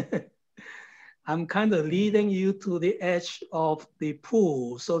belong? I'm kind of leading you to the edge of the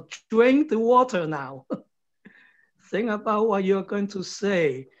pool. So drink the water now. Think about what you're going to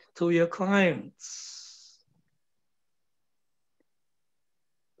say to your clients.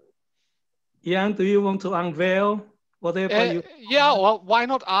 Yang, do you want to unveil whatever you... Yeah, well, why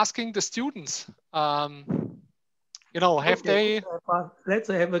not asking the students? You know, have they... Let's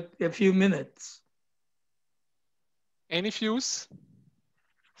have a few minutes. Any views?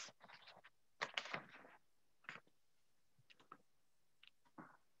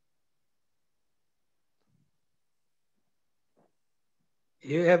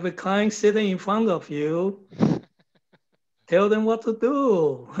 You have a client sitting in front of you. Tell them what to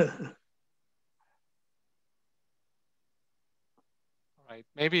do. All right,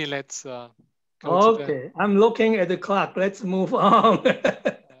 maybe let's go okay, I'm looking at the clock. Let's move on.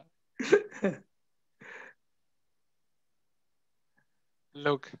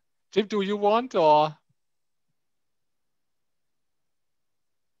 Look, Jim, do you want or?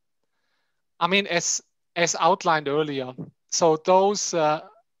 I mean, as outlined earlier, so those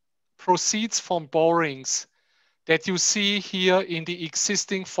proceeds from borrowings that you see here in the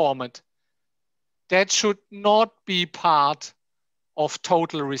existing format, that should not be part of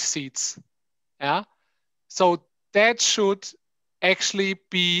total receipts. Yeah, so that should actually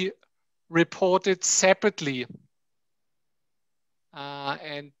be reported separately.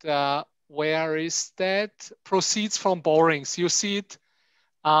 Where is that? Proceeds from borrowings. You see it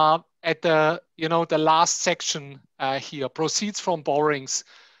at the, you know, the last section here, proceeds from borrowings.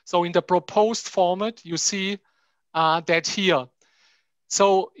 So in the proposed format, you see that here.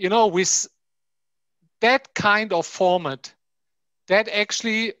 So, you know, with that kind of format, that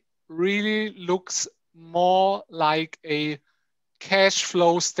actually really looks more like a cash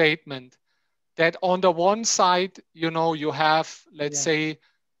flow statement. That on the one side, you know, you have, let's say,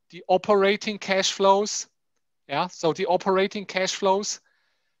 the operating cash flows. Yeah, so the operating cash flows,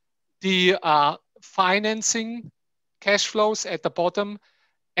 the financing cash flows at the bottom,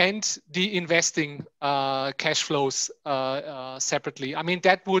 and the investing cash flows separately. I mean,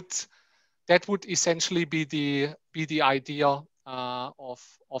 that would essentially be the idea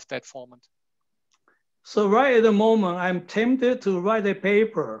of that format. So right at the moment, I'm tempted to write a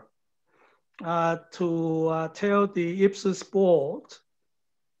paper to tell the Ipsos board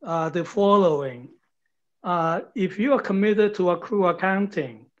the following. If you are committed to accrue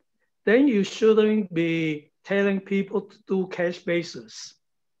accounting, then you shouldn't be telling people to do cash basis.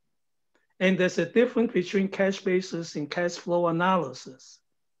 And there's a difference between cash basis and cash flow analysis.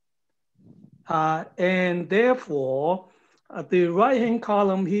 And therefore, the right-hand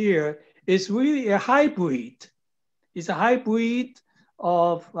column here is really a hybrid. It's a hybrid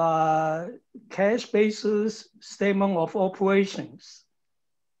of cash basis statement of operations,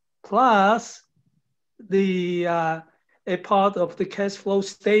 plus the a part of the cash flow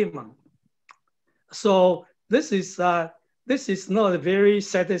statement. So this is not a very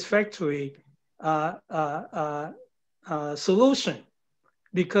satisfactory solution,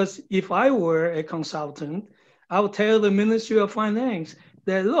 because if I were a consultant, I would tell the Ministry of Finance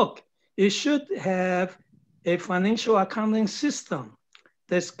that, look, it should have a financial accounting system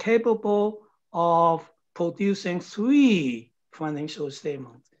that's capable of producing 3 financial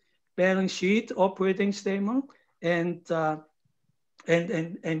statements: balance sheet, operating statement, and that.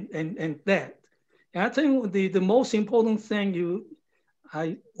 And I think the most important thing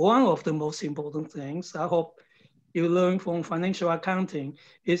one of the most important things I hope you learn from financial accounting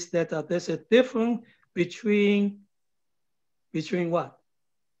is that there's a difference between what?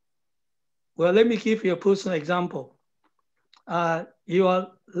 Well, let me give you a personal example. You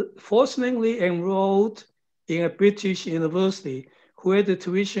are fortunately enrolled in a British university where the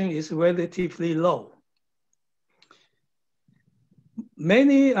tuition is relatively low.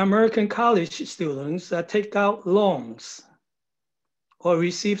 Many American college students take out loans or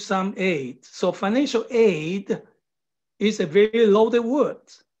receive some aid. So financial aid is a very loaded word.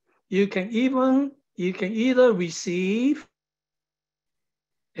 You can either receive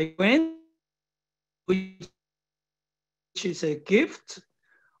a grant, which is a gift,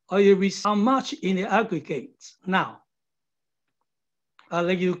 or you receive how much in the aggregate. Now, I'll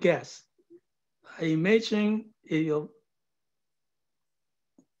let you guess. I imagine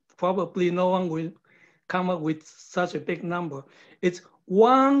probably no one will come up with such a big number. It's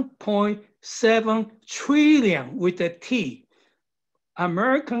 1.7 trillion with a T.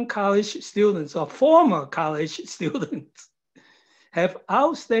 American college students or former college students have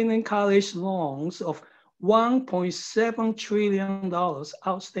outstanding college loans of $1.7 trillion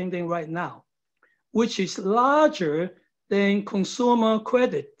outstanding right now, which is larger than consumer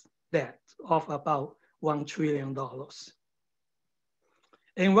credit debt of about $1 trillion.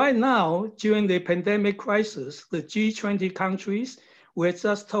 And right now, during the pandemic crisis, the G20 countries were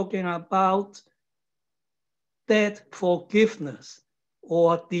just talking about debt forgiveness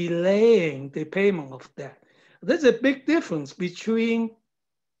or delaying the payment of debt. There's a big difference between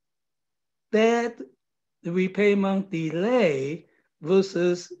debt repayment delay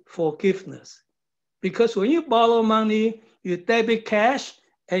versus forgiveness. Because when you borrow money, you debit cash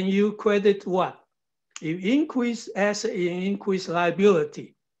and you credit what? You increase asset, you increase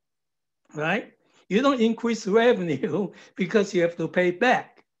liability, right? You don't increase revenue because you have to pay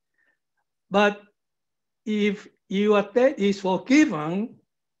back. But if your debt is forgiven,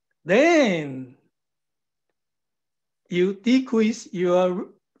 then you decrease your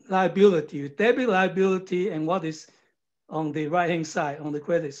liability, you debit liability, and what is on the right-hand side, on the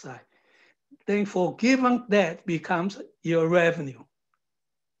credit side. Then forgiven debt becomes your revenue,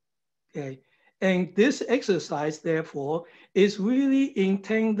 okay? And this exercise, therefore, is really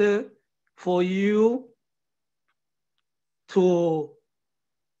intended for you to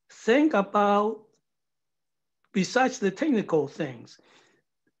think about, besides the technical things,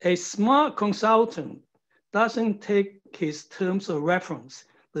 a smart consultant doesn't take his terms of reference,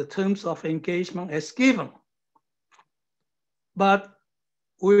 the terms of engagement as given, but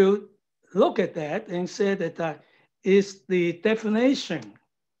we'll look at that and say that is the definition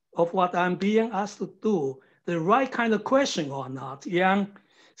of what I'm being asked to do the right kind of question or not, yeah?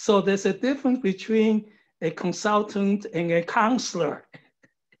 So there's a difference between a consultant and a counselor.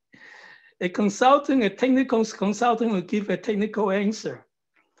 A consultant, a technical consultant will give a technical answer.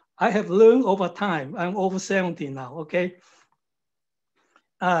 I have learned over time, I'm over 70 now, okay?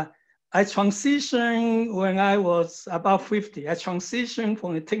 I transitioned when I was about 50. I transitioned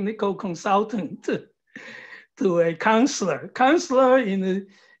from a technical consultant to a counselor. Counselor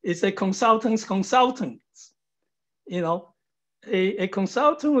is a consultant's consultant. You know, a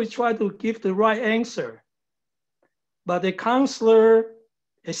consultant will try to give the right answer, but a counselor,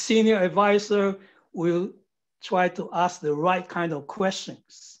 a senior advisor will try to ask the right kind of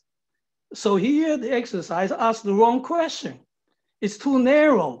questions. So here the exercise asks the wrong question. It's too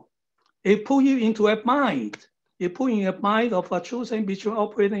narrow. It pulls you into a bind. It puts you in a bind of choosing between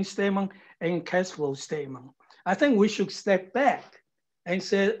operating statement and cash flow statement. I think we should step back and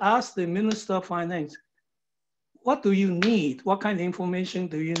say, ask the Minister of Finance, what do you need? What kind of information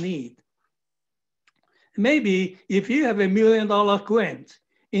do you need? Maybe if you have $1 million grant,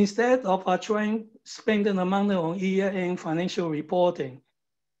 instead of spending the money on year-end financial reporting,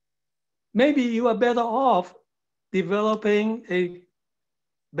 maybe you are better off developing a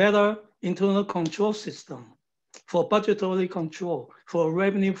better internal control system for budgetary control, for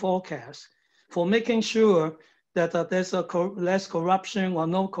revenue forecast, for making sure that there's less corruption or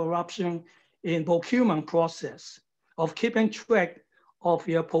no corruption in procurement process, of keeping track of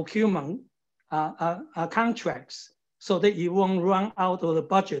your procurement contracts so that you won't run out of the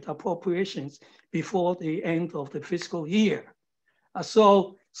budget appropriations before the end of the fiscal year.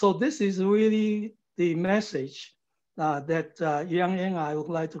 So this is really the message that Yang and I would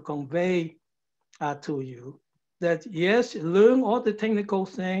like to convey to you, that yes, learn all the technical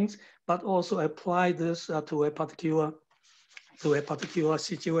things, but also apply this to a particular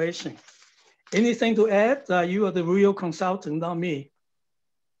situation. Anything to add? You are the real consultant, not me.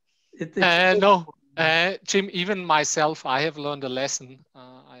 No, Jim, even myself, I have learned a lesson,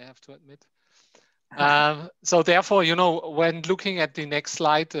 I have to admit. So therefore, you know, when looking at the next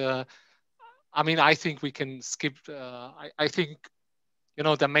slide, I mean, I think we can skip. I think, you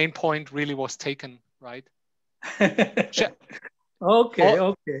know, the main point really was taken, right?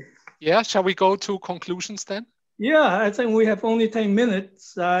 Okay. Yeah, shall we go to conclusions then? Yeah, I think we have only 10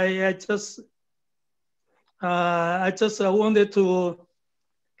 minutes. I just wanted to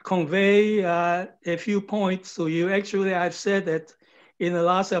convey a few points to you. Actually, I've said that in the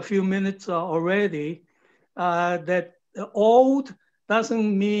last few minutes already, that old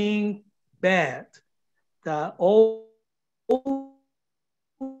doesn't mean bad. The old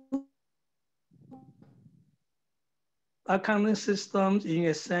accounting systems, in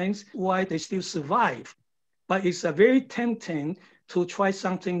a sense, why they still survive. But it's very tempting to try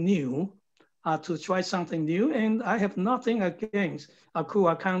something new, And I have nothing against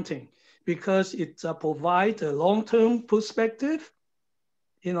accrual accounting because it provides a long-term perspective,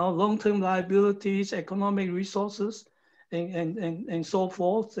 long-term liabilities, economic resources, and so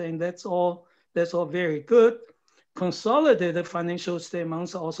forth. And that's all very good. Consolidated financial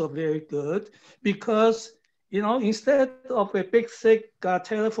statements are also very good because, instead of a big, thick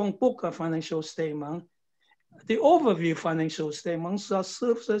telephone book of financial statement, the overview financial statements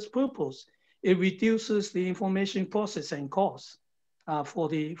serves as purpose. It reduces the information processing costs for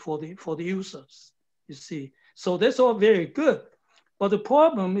the users, you see. So that's all very good. But the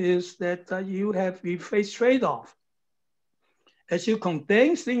problem is that you face trade-off. As you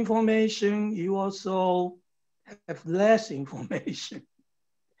condense the information, you also have less information.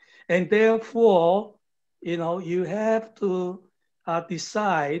 And therefore, you have to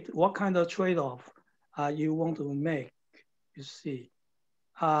decide what kind of trade-off you want to make, you see.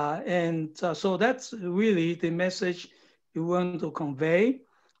 So that's really the message you want to convey.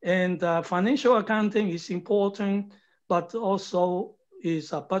 And financial accounting is important, but also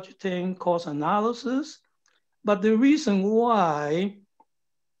is budgeting, cost analysis. But the reason why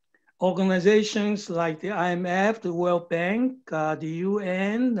organizations like the IMF, the World Bank, the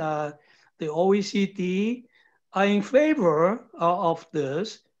UN, the OECD are in favor of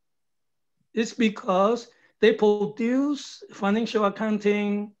this is because they produce financial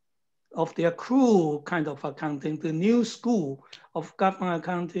accounting of the accrual kind of accounting, the new school of government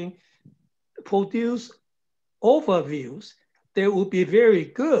accounting, produce overviews that would be very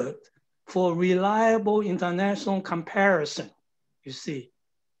good for reliable international comparison, you see.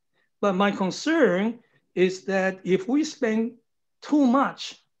 But my concern is that if we spend too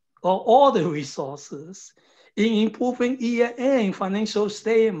much or all the resources in improving year-end financial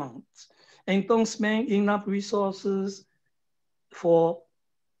statements and don't spend enough resources for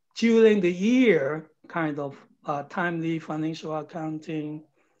during the year kind of timely financial accounting,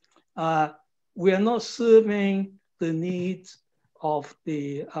 we are not serving the needs of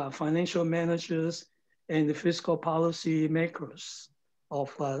the financial managers and the fiscal policy makers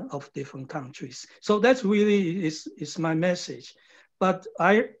of different countries. So that's really is my message. But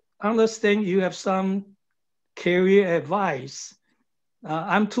I understand you have some career advice.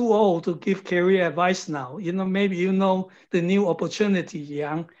 I'm too old to give career advice now. Maybe the new opportunity,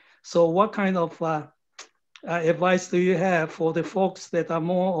 Yang. So what kind of advice do you have for the folks that are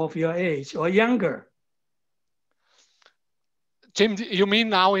more of your age or younger? Jim, you mean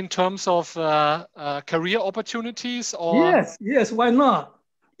now in terms of career opportunities, or? Yes, why not?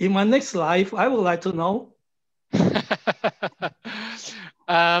 In my next life, I would like to know.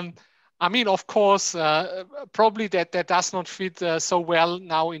 I mean, of course, probably that does not fit so well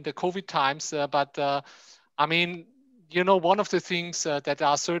now in the COVID times. But I mean, one of the things that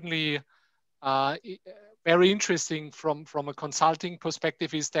are certainly very interesting from a consulting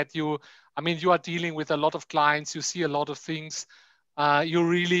perspective is that you are dealing with a lot of clients, you see a lot of things, you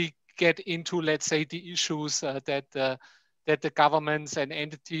really get into, let's say, the issues that the governments and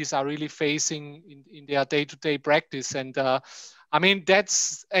entities are really facing in their day-to-day practice. And I mean,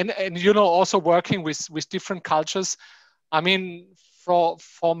 that's, and also working with different cultures. I mean, for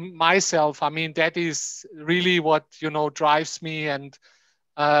myself, I mean, that is really what, drives me and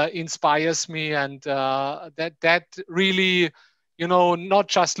inspires me. And that really, not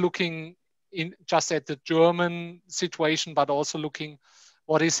just looking just at the German situation, but also looking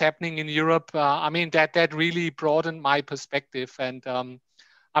what is happening in Europe. I mean, that really broadened my perspective. And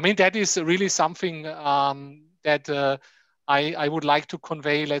I mean, that is really something that I would like to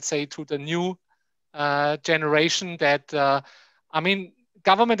convey, let's say, to the new generation, that, I mean,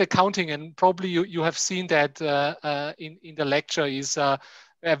 government accounting, and probably you have seen that in the lecture, is a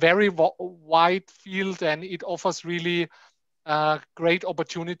very wide field, and it offers really great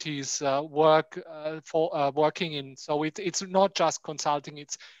opportunities for working in. So it's not just consulting,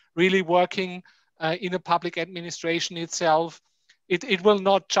 it's really working in a public administration itself. It will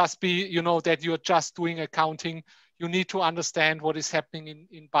not just be, that you're just doing accounting. You need to understand what is happening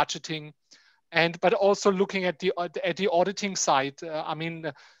in budgeting, but also looking at the auditing side. I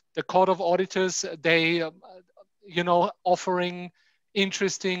mean, the Court of Auditors, they, you know, offering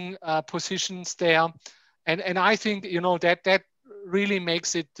interesting positions there. And I think, you know, that really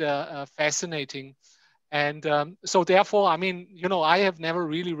makes it fascinating. And so therefore, I mean, you know, I have never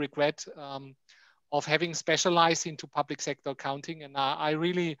really regret of having specialized into public sector accounting. And I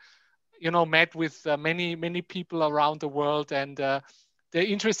really, you know, met with many people around the world. And the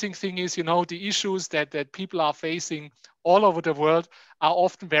interesting thing is, you know, the issues that people are facing all over the world are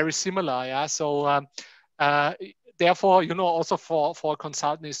often very similar. Yeah. So therefore, you know, also for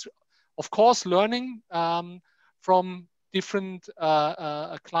consultants, of course, learning from different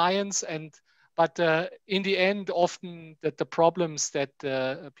clients, but in the end, often the problems that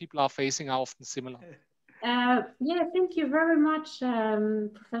people are facing are often similar. Yeah, thank you very much,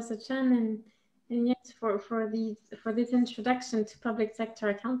 Professor Chen, and yes, for this introduction to public sector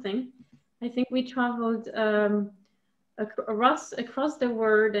accounting. I think we traveled across the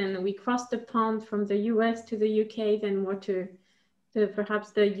world, and we crossed the pond from the US to the UK, then more to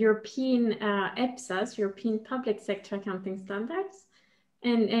perhaps the European EPSAs, European Public Sector Accounting Standards.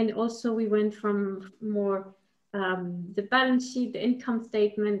 And also we went from more the balance sheet, the income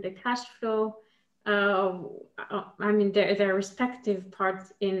statement, the cash flow, I mean, their respective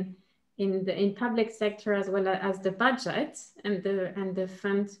parts in public sector, as well as the budget and the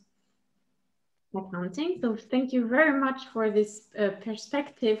fund accounting. So thank you very much for this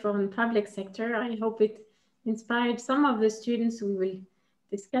perspective on public sector. I hope it inspired some of the students. We will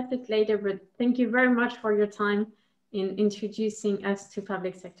discuss it later, but thank you very much for your time in introducing us to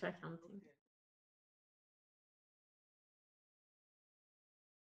public sector accounting.